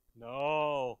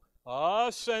 No.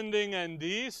 Ascending and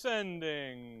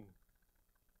descending.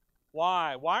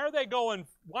 Why? Why are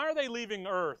they leaving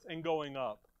earth and going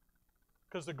up?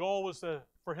 Because the goal was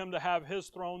for him to have his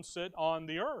throne sit on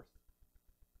the earth,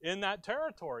 in that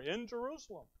territory, in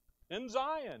Jerusalem, in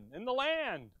Zion, in the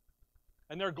land.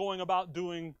 And they're going about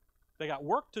they got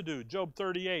work to do. Job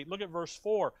 38, look at verse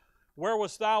 4. Where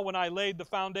wast thou when I laid the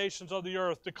foundations of the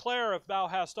earth? Declare if thou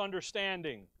hast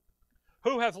understanding.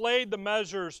 Who hath laid the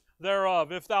measures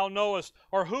thereof, if thou knowest?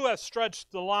 Or who hath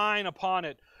stretched the line upon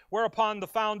it? Whereupon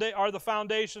are the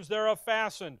foundations thereof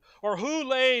fastened? Or who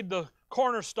laid the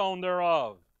cornerstone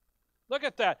thereof? Look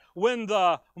at that. When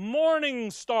the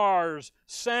morning stars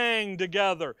sang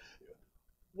together.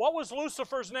 What was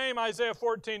Lucifer's name, Isaiah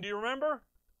 14? Do you remember?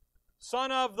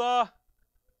 Son of the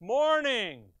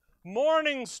morning.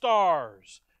 Morning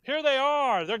stars. Here they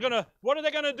are. What are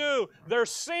they going to do? They're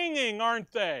singing,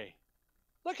 aren't they?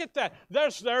 Look at that.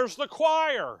 There's the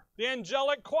choir, the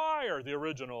angelic choir, the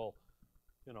original,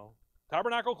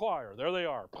 tabernacle choir. There they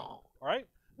are. All right?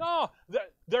 No,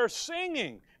 they're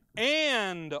singing.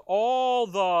 And all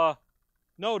the,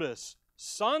 notice,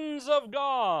 sons of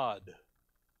God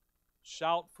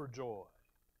shout for joy.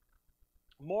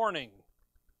 Morning.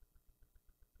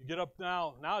 You get up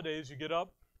nowadays you get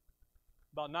up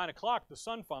about 9 o'clock, the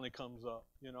sun finally comes up,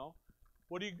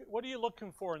 What are you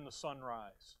looking for in the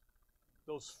sunrise?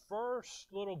 Those first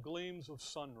little gleams of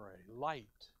sun ray, light.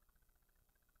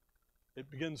 It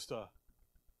begins to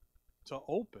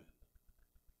open.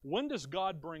 When does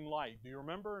God bring light? Do you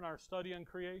remember in our study on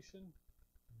creation?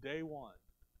 Day 1.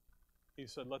 He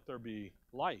said, let there be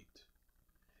light.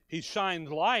 He shined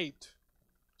light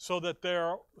so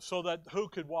that who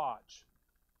could watch?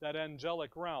 That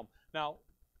angelic realm. Now,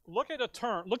 look at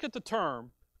the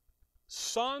term,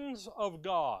 sons of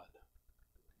God.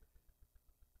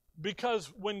 Because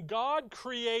when God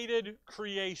created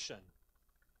creation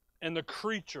and the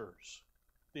creatures,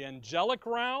 the angelic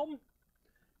realm,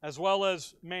 as well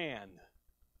as man,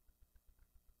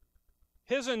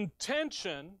 His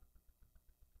intention,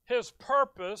 His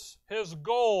purpose, His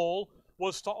goal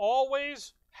was to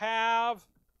always have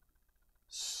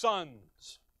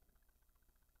sons.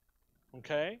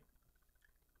 Okay?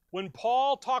 When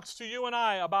Paul talks to you and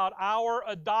I about our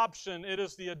adoption, it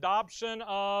is the adoption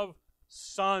of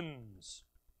sons.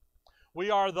 We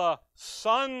are the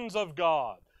sons of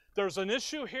God. There's an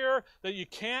issue here that you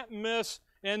can't miss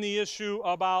in the issue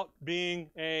about being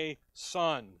a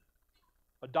son.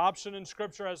 Adoption in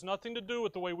Scripture has nothing to do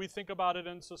with the way we think about it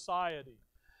in society.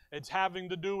 It's having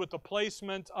to do with the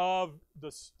placement of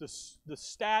the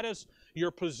status,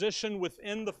 your position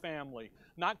within the family.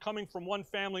 Not coming from one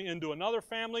family into another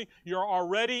family. You're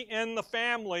already in the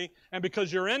family, and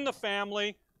because you're in the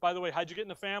family, by the way, how'd you get in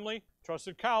the family?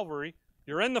 Trusted Calvary.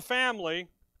 You're in the family,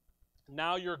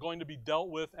 now you're going to be dealt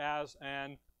with as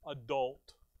an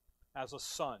adult, as a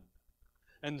son.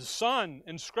 And the son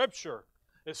in Scripture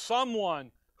is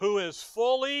someone who is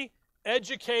fully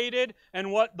educated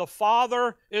in what the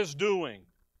Father is doing.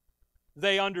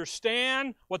 They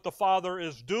understand what the Father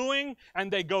is doing,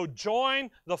 and they go join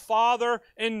the Father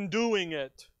in doing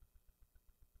it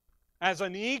as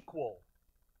an equal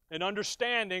in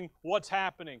understanding what's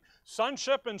happening.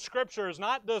 Sonship in Scripture is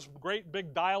not this great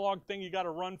big dialogue thing you got to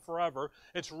run forever.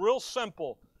 It's real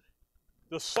simple.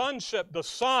 The sonship, the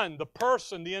son, the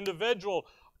person, the individual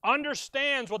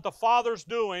understands what the Father's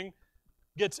doing,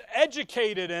 gets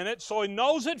educated in it so he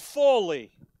knows it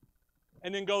fully,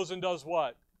 and then goes and does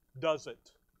what? Does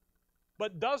it.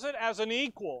 But does it as an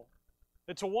equal.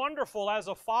 It's wonderful as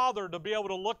a father to be able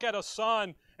to look at a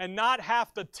son and not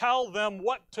have to tell them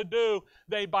what to do.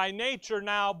 They by nature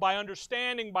now, by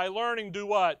understanding, by learning, do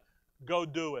what? Go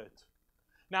do it.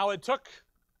 Now it took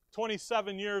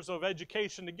 27 years of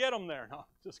education to get them there. No,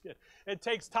 just kidding. It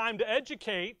takes time to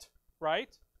educate,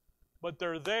 right? But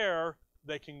they're there,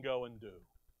 they can go and do.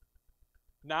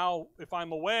 Now, if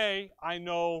I'm away, I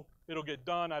know it'll get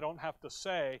done. I don't have to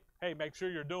say, hey, make sure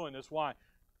you're doing this. Why?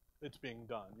 It's being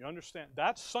done. You understand?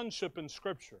 That's sonship in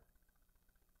Scripture.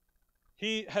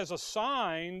 He has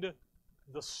assigned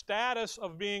the status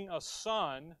of being a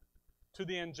son to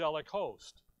the angelic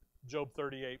host. Job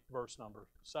 38, verse number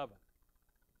 7.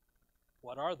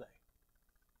 What are they?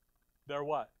 They're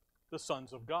what? The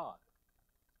sons of God.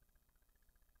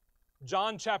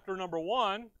 John chapter number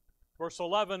 1, verse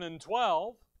 11 and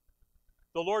 12,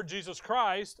 the Lord Jesus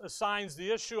Christ assigns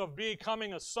the issue of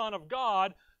becoming a son of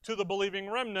God to the believing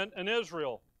remnant in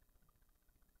Israel.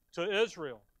 To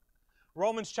Israel.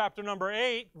 Romans chapter number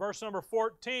 8, verse number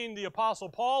 14, the Apostle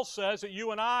Paul says that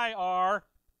you and I are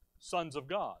sons of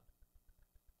God.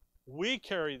 We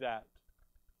carry that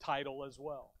title as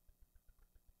well.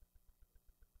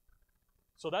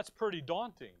 So that's pretty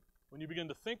daunting when you begin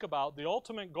to think about the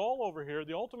ultimate goal over here,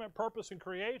 the ultimate purpose in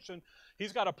creation.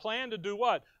 He's got a plan to do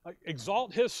what?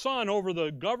 Exalt His Son over the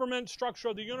government structure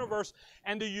of the universe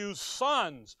and to use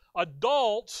sons,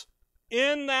 adults,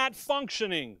 in that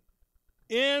functioning,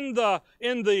 in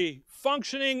the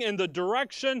functioning, in the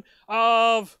direction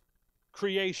of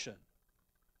creation.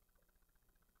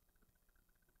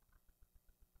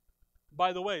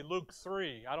 By the way, Luke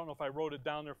 3, I don't know if I wrote it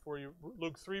down there for you.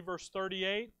 Luke 3, verse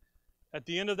 38. At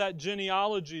the end of that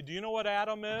genealogy, do you know what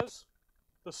Adam is?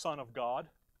 The Son of God.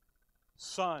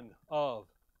 Son of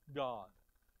God.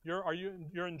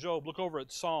 You're in Job. Look over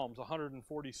at Psalms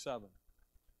 147.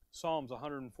 Psalms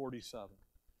 147.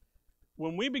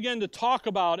 When we begin to talk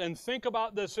about and think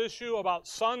about this issue about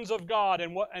sons of God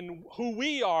and who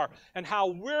we are and how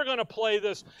we're going to play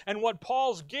this and what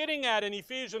Paul's getting at in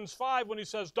Ephesians 5 when he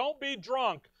says, don't be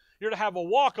drunk. You're to have a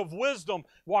walk of wisdom,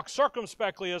 walk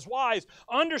circumspectly as wise,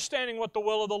 understanding what the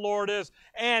will of the Lord is,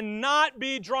 and not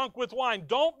be drunk with wine.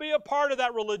 Don't be a part of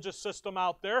that religious system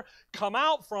out there. Come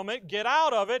out from it. Get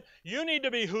out of it. You need to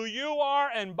be who you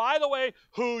are. And by the way,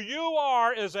 who you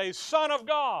are is a son of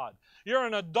God. You're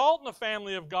an adult in the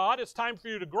family of God. It's time for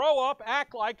you to grow up,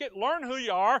 act like it, learn who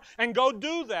you are, and go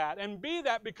do that and be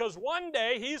that, because one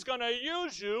day He's going to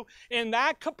use you in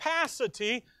that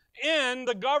capacity in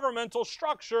the governmental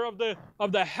structure of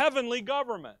the heavenly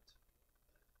government.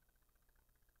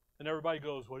 And everybody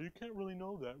goes, well, you can't really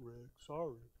know that, Rick.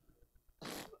 Sorry.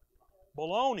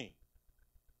 Baloney.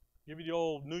 Give you the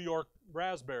old New York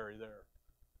raspberry there.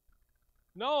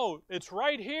 No, it's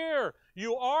right here.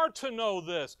 You are to know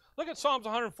this. Look at Psalms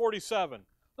 147.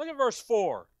 Look at verse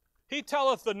 4. He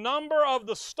telleth the number of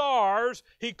the stars.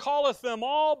 He calleth them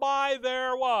all by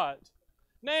their what?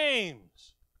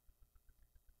 Names.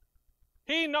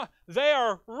 They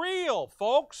are real,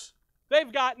 folks.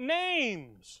 They've got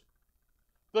names.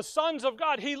 The sons of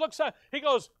God. He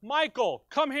goes, Michael,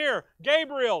 come here.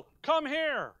 Gabriel, come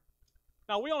here.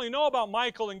 Now, we only know about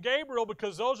Michael and Gabriel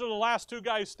because those are the last two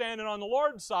guys standing on the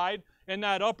Lord's side in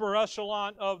that upper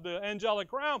echelon of the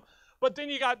angelic realm. But then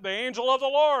you got the angel of the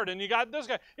Lord, and you got this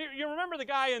guy. You remember the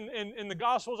guy in the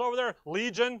Gospels over there?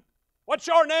 Legion. What's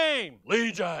your name?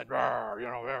 Legion.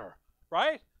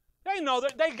 Right? They know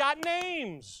that they got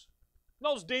names.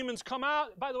 Those demons come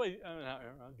out. By the way,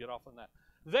 I'll get off on that.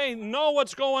 They know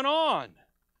what's going on.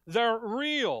 They're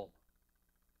real.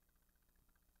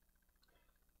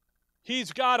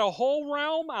 He's got a whole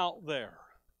realm out there.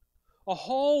 A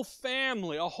whole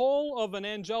family, a whole of an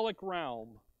angelic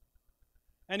realm.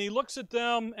 And he looks at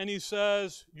them and he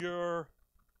says, you're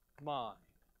mine.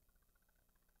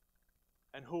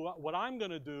 And what I'm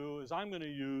going to do is I'm going to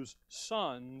use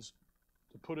sons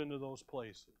to put into those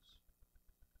places.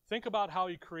 Think about how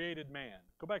he created man.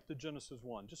 Go back to Genesis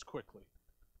 1, just quickly,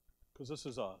 because this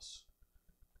is us.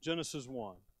 Genesis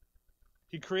 1.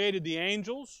 He created the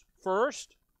angels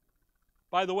first.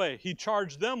 By the way, he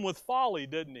charged them with folly,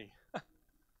 didn't he?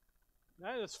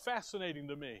 That is fascinating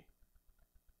to me.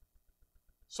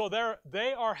 So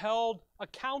they are held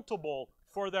accountable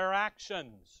for their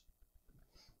actions.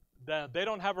 They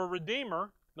don't have a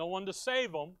redeemer, no one to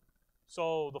save them.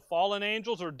 So the fallen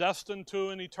angels are destined to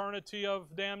an eternity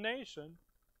of damnation.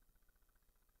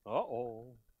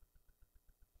 Uh-oh.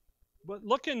 But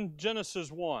look in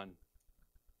Genesis 1.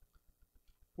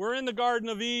 We're in the Garden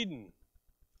of Eden.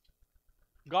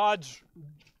 God's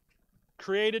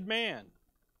created man.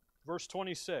 Verse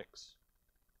 26.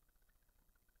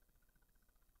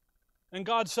 And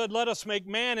God said, let us make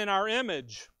man in our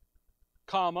image,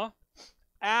 comma,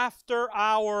 after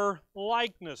our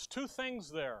likeness. Two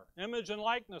things there. Image and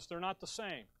likeness, they're not the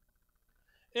same.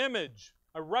 Image,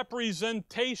 a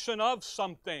representation of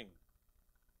something.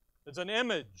 It's an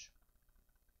image.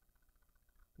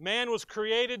 Man was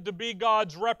created to be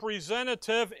God's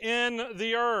representative in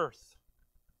the earth.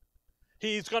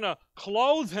 He's going to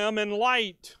clothe him in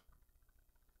light.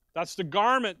 That's the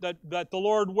garment that the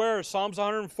Lord wears. Psalms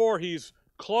 104, he's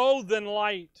clothed in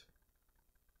light.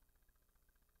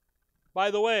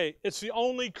 By the way, it's the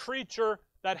only creature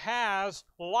that has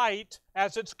light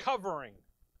as its covering.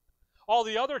 All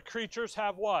the other creatures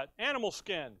have what? Animal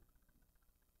skin.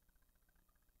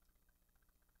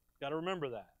 Got to remember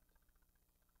that.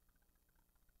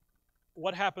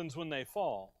 What happens when they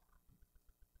fall?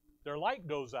 Their light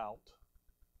goes out.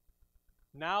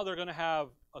 Now they're going to have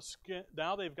a skin.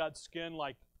 Now they've got skin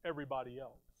like everybody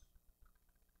else.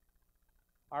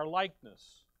 Our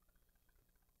likeness.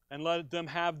 And let them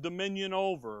have dominion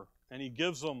over. And he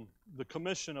gives them the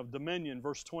commission of dominion.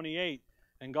 Verse 28.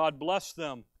 And God blessed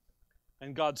them.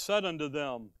 And God said unto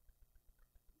them,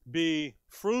 be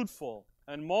fruitful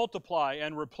and multiply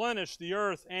and replenish the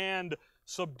earth and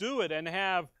subdue it and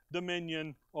have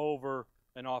dominion over.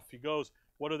 And off he goes.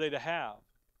 What are they to have?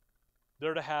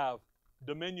 They're to have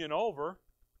dominion over.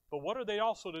 But what are they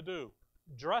also to do?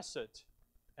 Dress it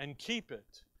and keep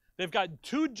it. They've got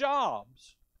two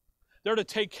jobs. They're to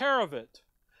take care of it.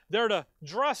 They're to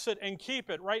dress it and keep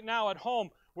it. Right now at home,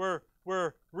 we're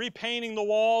repainting the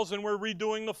walls and we're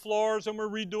redoing the floors and we're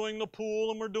redoing the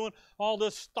pool and we're doing all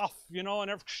this stuff, and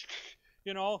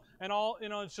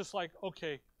it's just like,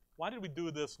 okay, why did we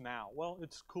do this now? Well,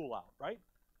 it's cool out, right?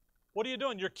 What are you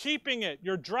doing? You're keeping it.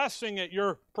 You're dressing it.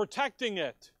 You're protecting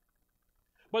it.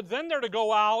 But then they're to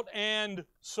go out and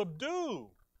subdue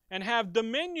and have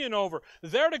dominion over.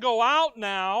 They're to go out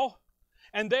now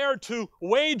and they're to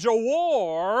wage a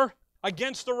war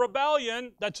against the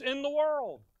rebellion that's in the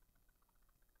world.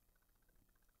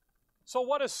 So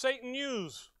what does Satan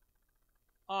use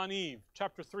on Eve?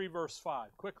 Chapter 3, verse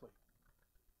 5, quickly.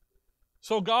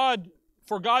 For God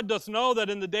doth know that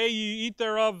in the day ye eat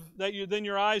thereof, then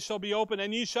your eyes shall be opened,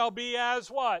 and ye shall be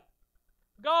as what?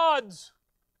 Gods.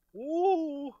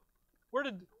 Ooh.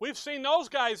 We've seen those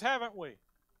guys, haven't we?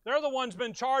 They're the ones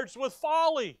been charged with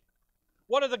folly.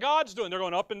 What are the gods doing? They're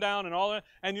going up and down and all that.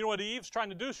 And you know what Eve's trying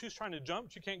to do? She's trying to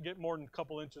jump. She can't get more than a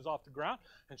couple inches off the ground.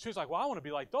 And she's like, well, I want to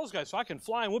be like those guys so I can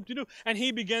fly and whoop-de-doo. And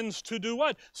he begins to do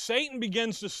what? Satan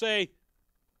begins to say,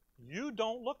 you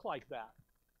don't look like that.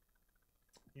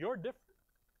 You're different.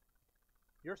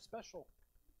 You're special.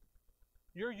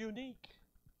 You're unique.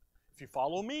 If you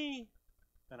follow me,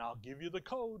 then I'll give you the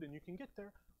code and you can get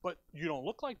there. But you don't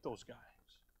look like those guys.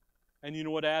 And you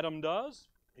know what Adam does?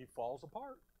 He falls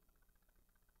apart.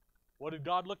 What did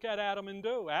God look at Adam and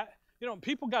do?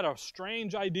 People got a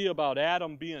strange idea about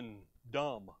Adam being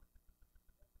dumb.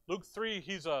 Luke 3,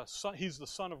 he's the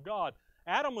son of God.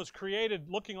 Adam was created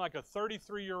looking like a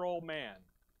 33-year-old man,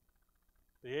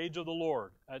 the age of the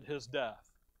Lord at his death.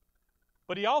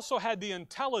 But he also had the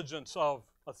intelligence of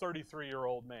a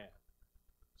 33-year-old man.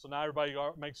 So now everybody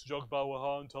makes jokes about, well,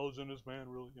 how intelligent is man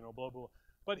really, blah, blah.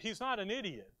 But he's not an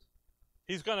idiot.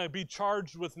 He's going to be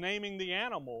charged with naming the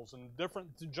animals and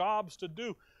different jobs to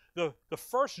do. The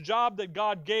first job that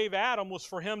God gave Adam was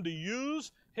for him to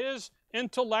use his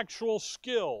intellectual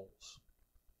skills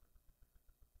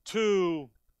to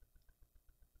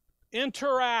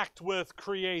interact with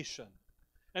creation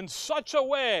in such a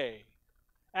way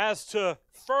as to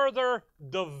further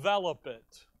develop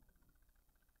it.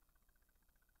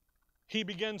 He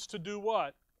begins to do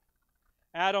what?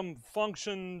 Adam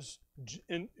functions,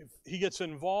 he gets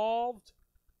involved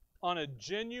on a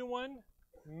genuine,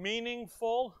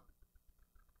 meaningful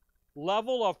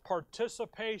level of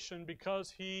participation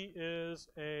because he is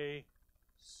a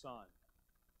son.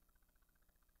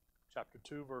 Chapter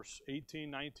 2, verse 18,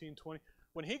 19, 20.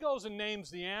 When he goes and names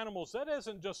the animals, that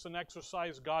isn't just an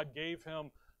exercise God gave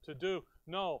him to do.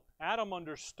 No, Adam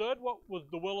understood what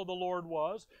the will of the Lord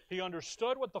was. He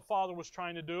understood what the Father was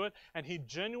trying to do it, and he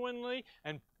genuinely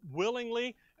and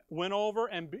willingly went over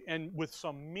and with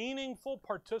some meaningful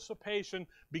participation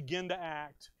began to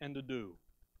act and to do.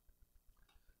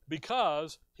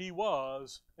 Because he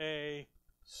was a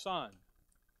son.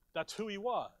 That's who he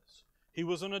was. He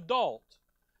was an adult.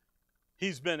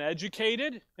 He's been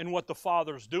educated in what the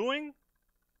Father's doing.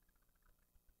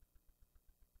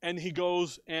 And he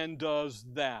goes and does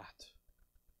that.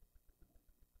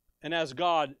 And as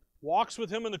God walks with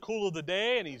him in the cool of the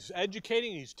day, and he's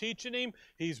educating, he's teaching him,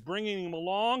 he's bringing him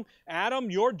along.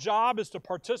 Adam, your job is to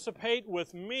participate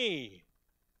with me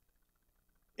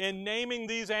in naming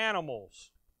these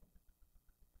animals.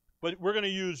 But we're going to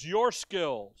use your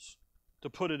skills to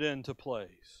put it into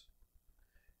place.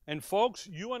 And folks,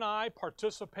 you and I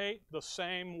participate the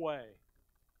same way.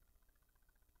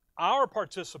 Our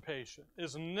participation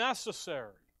is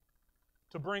necessary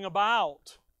to bring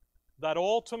about that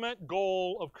ultimate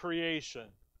goal of creation,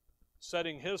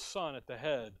 setting His Son at the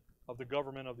head of the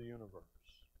government of the universe.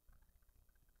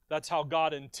 That's how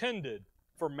God intended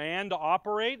for man to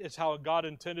operate. It's how God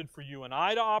intended for you and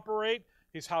I to operate.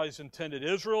 It's how He's intended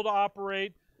Israel to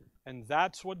operate. And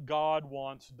that's what God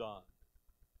wants done.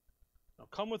 Now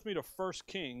come with me to 1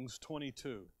 Kings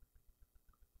 22.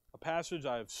 A passage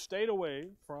I have stayed away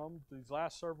from these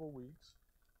last several weeks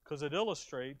because it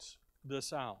illustrates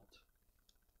this out.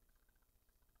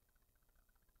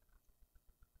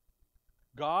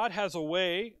 God has a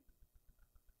way,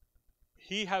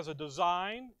 He has a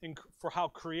design for how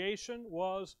creation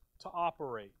was to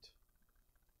operate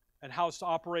and how it's to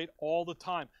operate all the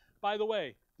time. By the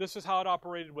way, this is how it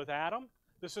operated with Adam.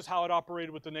 This is how it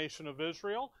operated with the nation of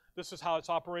Israel. This is how it's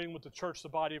operating with the church, the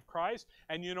body of Christ.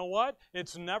 And you know what?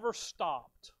 It's never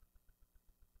stopped.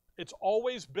 It's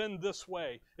always been this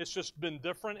way. It's just been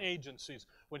different agencies.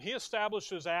 When He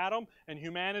establishes Adam and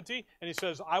humanity, and He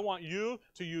says, I want you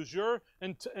to use your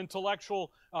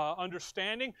intellectual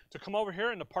understanding to come over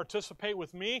here and to participate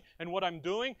with me in what I'm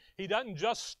doing, He doesn't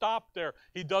just stop there.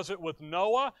 He does it with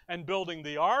Noah and building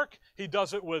the ark. He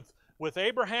does it with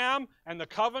Abraham and the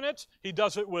covenants. He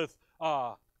does it with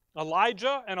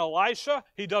Elijah and Elisha.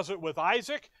 He does it with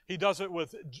Isaac. He does it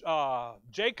with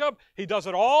Jacob. He does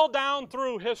it all down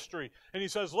through history. And He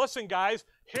says, listen, guys,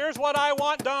 here's what I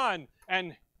want done.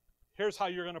 And here's how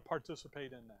you're going to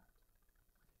participate in that.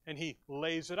 And He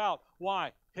lays it out.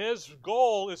 Why? His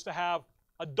goal is to have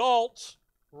adults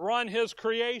run His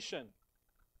creation.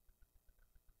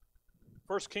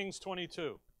 1 Kings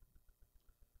 22.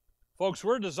 Folks,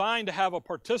 we're designed to have a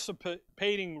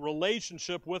participating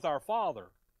relationship with our Father.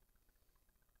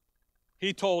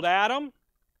 He told Adam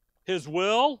his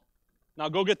will, now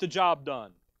go get the job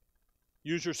done.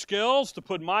 Use your skills to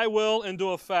put my will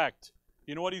into effect.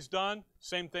 You know what He's done?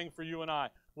 Same thing for you and I.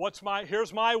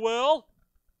 Here's my will.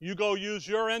 You go use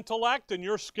your intellect and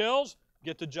your skills,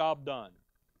 get the job done.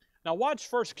 Now watch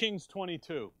 1 Kings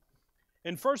 22.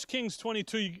 In 1 Kings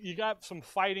 22, you got some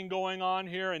fighting going on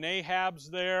here, and Ahab's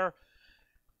there.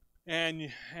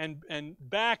 And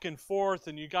back and forth,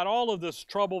 and you got all of this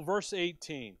trouble. Verse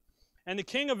 18. And the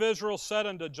king of Israel said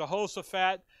unto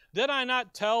Jehoshaphat, Did I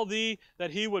not tell thee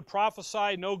that he would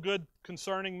prophesy no good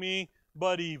concerning me,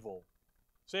 but evil?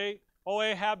 See,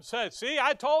 Ahab said, see,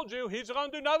 I told you, he's going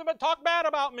to do nothing but talk bad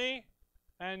about me.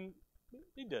 And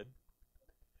he did.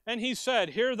 And he said,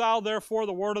 Hear thou therefore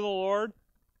the word of the Lord.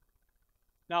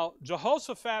 Now,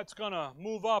 Jehoshaphat's going to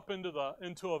move up into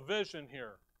a vision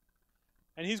here.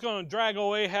 And he's going to drag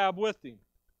Ahab with him.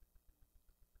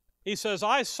 He says,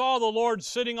 I saw the Lord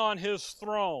sitting on His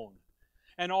throne,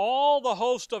 and all the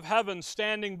host of heaven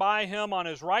standing by Him on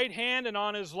His right hand and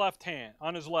on His left hand,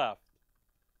 on His left.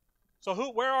 So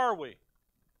where are we?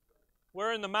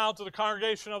 We're in the mount of the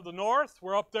congregation of the north.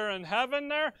 We're up there in heaven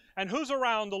there. And who's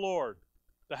around the Lord?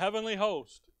 The heavenly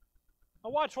host.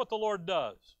 Now watch what the Lord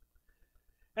does.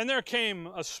 And there came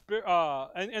a spirit,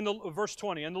 verse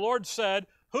 20, and the Lord said,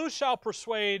 Who shall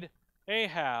persuade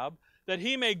Ahab that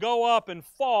he may go up and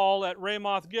fall at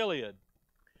Ramoth Gilead?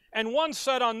 And one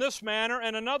said on this manner,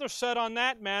 and another said on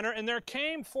that manner. And there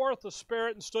came forth a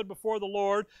spirit and stood before the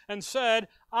Lord, and said,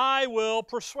 I will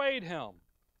persuade him.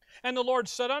 And the Lord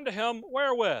said unto him,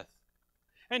 Wherewith?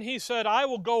 And he said, I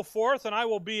will go forth, and I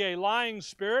will be a lying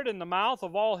spirit in the mouth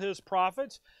of all his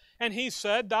prophets. And he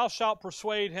said, Thou shalt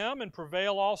persuade him, and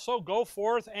prevail also. Go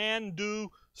forth and do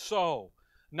so.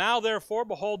 Now therefore,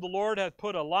 behold, the Lord hath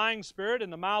put a lying spirit in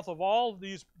the mouth of all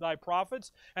these thy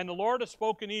prophets, and the Lord hath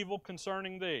spoken evil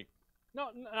concerning thee.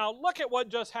 Now look at what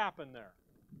just happened there.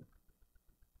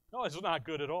 No, it's not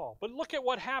good at all. But look at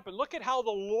what happened. Look at how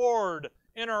the Lord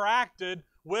interacted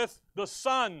with the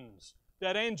sons,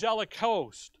 that angelic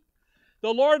host.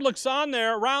 The Lord looks around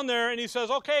there, and he says,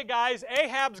 okay, guys,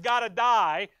 Ahab's got to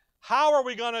die. How are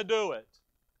we going to do it?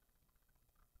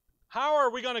 How are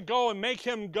we going to go and make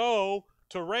him go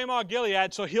to Ramoth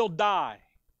Gilead so he'll die?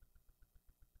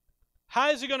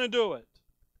 How is he going to do it?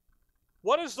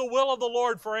 What is the will of the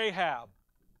Lord for Ahab?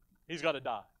 He's got to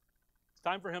die. It's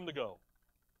time for him to go.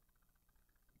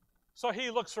 So he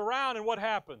looks around, and what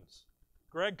happens?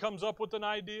 Greg comes up with an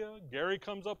idea. Gary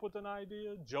comes up with an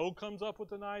idea. Joe comes up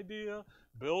with an idea.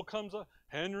 Bill comes up.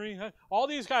 Henry. All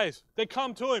these guys, they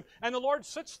come to him. And the Lord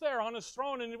sits there on his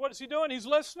throne, and what is he doing? He's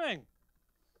listening.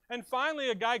 And finally,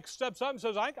 a guy steps up and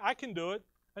says, I can do it.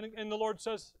 And the Lord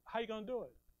says, how are you going to do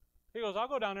it? He goes, I'll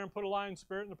go down there and put a lying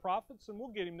spirit in the prophets, and we'll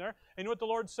get him there. And you know what the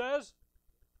Lord says?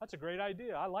 That's a great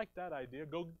idea. I like that idea.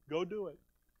 Go do it.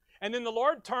 And then the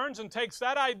Lord turns and takes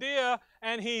that idea,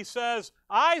 and he says,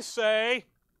 I say,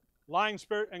 lying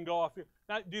spirit, and go off here.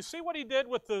 Now, do you see what he did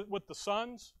with the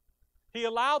sons? He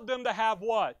allowed them to have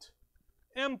what?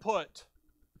 Input.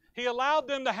 He allowed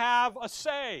them to have a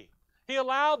say. He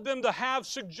allowed them to have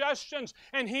suggestions,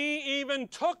 and he even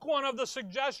took one of the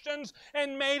suggestions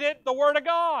and made it the Word of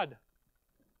God.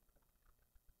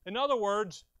 In other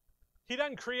words, he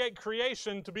doesn't create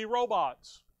creation to be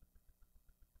robots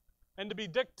and to be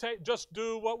just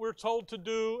do what we're told to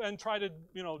do and try to,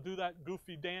 do that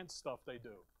goofy dance stuff they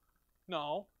do.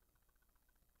 No.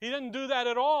 He didn't do that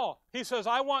at all. He says,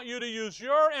 I want you to use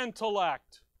your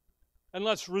intellect and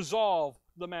let's resolve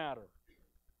the matter.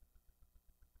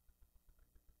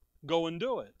 Go and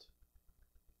do it.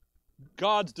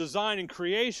 God's design in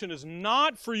creation is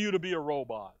not for you to be a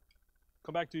robot.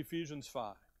 Come back to Ephesians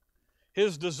 5.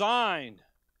 His design,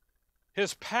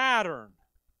 His pattern,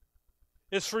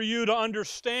 is for you to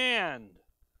understand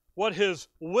what His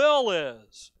will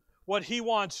is, what He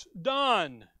wants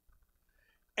done,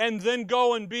 and then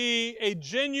go and be a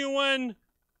genuine,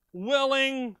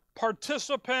 willing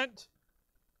participant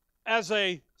as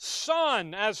a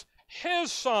son, as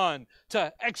His son,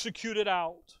 to execute it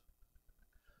out.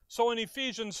 So in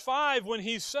Ephesians 5, when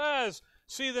he says,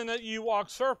 see then that ye walk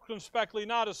circumspectly,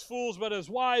 not as fools, but as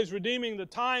wise, redeeming the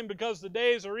time, because the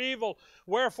days are evil.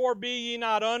 Wherefore be ye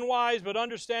not unwise, but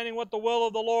understanding what the will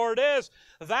of the Lord is.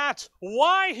 That's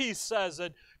why he says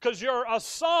it, because you're a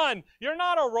son. You're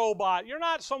not a robot. You're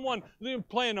not someone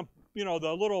playing the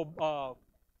little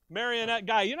marionette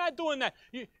guy. You're not doing that.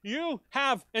 You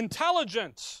have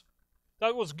intelligence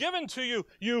that was given to you.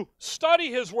 You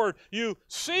study His Word. You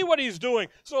see what He's doing.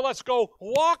 So let's go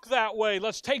walk that way.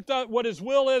 Let's take what His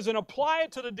will is and apply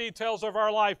it to the details of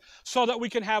our life so that we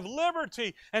can have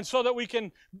liberty and so that we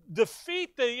can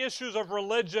defeat the issues of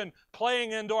religion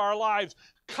playing into our lives.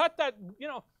 Cut that,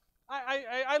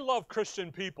 I love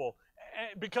Christian people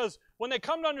because when they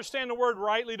come to understand the word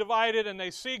rightly divided and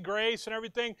they see grace and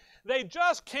everything, they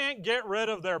just can't get rid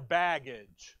of their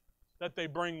baggage that they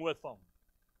bring with them.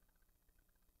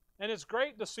 And it's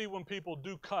great to see when people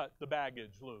do cut the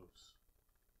baggage loose.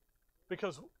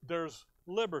 Because there's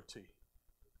liberty.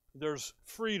 There's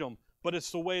freedom. But it's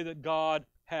the way that God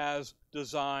has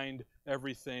designed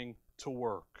everything to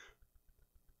work.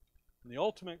 And the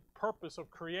ultimate purpose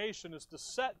of creation is to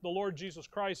set the Lord Jesus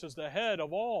Christ as the head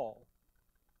of all.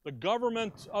 The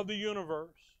government of the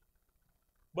universe.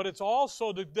 But it's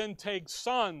also to then take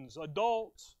sons,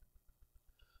 adults,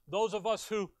 those of us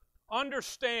who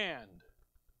understand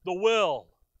the will,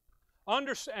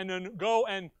 understand, and then go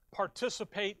and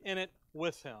participate in it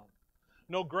with Him.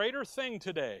 No greater thing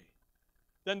today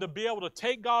than to be able to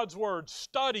take God's Word,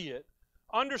 study it,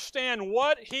 understand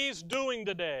what He's doing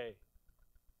today,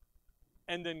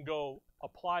 and then go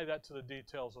apply that to the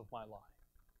details of my life.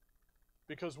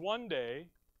 Because one day,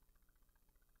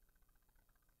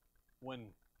 when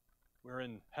we're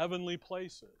in heavenly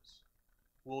places,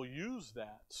 we'll use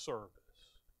that service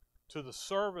to the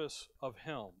service of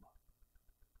Him.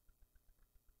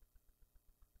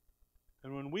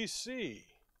 And when we see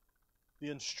the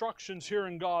instructions here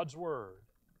in God's Word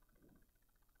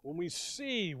when we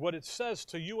see what it says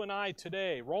to you and I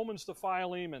today, Romans to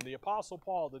Philemon, the Apostle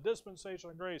Paul, the dispensation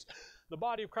of grace, the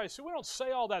body of Christ, see, we don't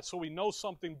say all that so we know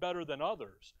something better than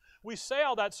others. We say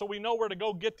all that so we know where to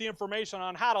go get the information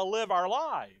on how to live our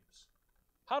lives.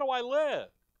 How do I live?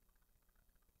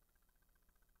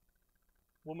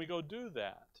 When we go do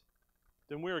that,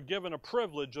 then we are given a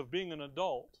privilege of being an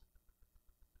adult.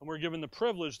 And we're given the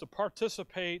privilege to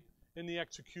participate in the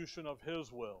execution of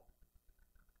His will.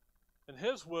 And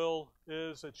His will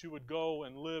is that you would go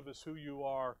and live as who you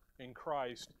are in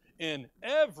Christ in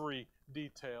every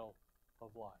detail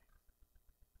of life.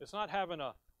 It's not having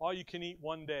a all-you-can-eat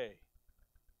one day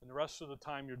and the rest of the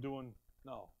time you're doing,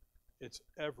 no. It's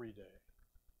every day.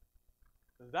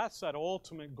 That's that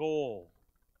ultimate goal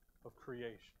of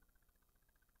creation.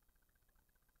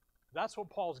 That's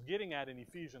what Paul's getting at in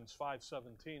Ephesians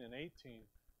 5:17 and 18,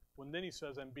 when then he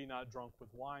says, and be not drunk with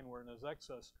wine, where in his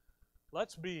excess,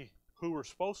 let's be who we're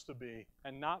supposed to be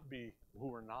and not be who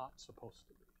we're not supposed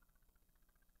to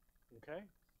be. Okay?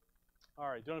 All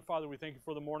right. Dear Father, we thank you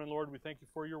for the morning, Lord. We thank you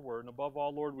for your word. And above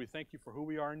all, Lord, we thank you for who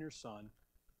we are in your Son,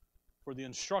 for the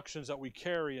instructions that we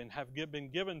carry and have been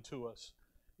given to us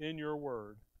in your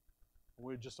word. And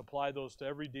we just apply those to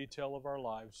every detail of our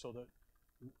lives so that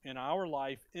in our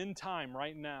life, in time,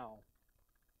 right now,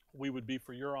 we would be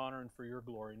for your honor and for your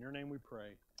glory. In your name we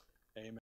pray. Amen.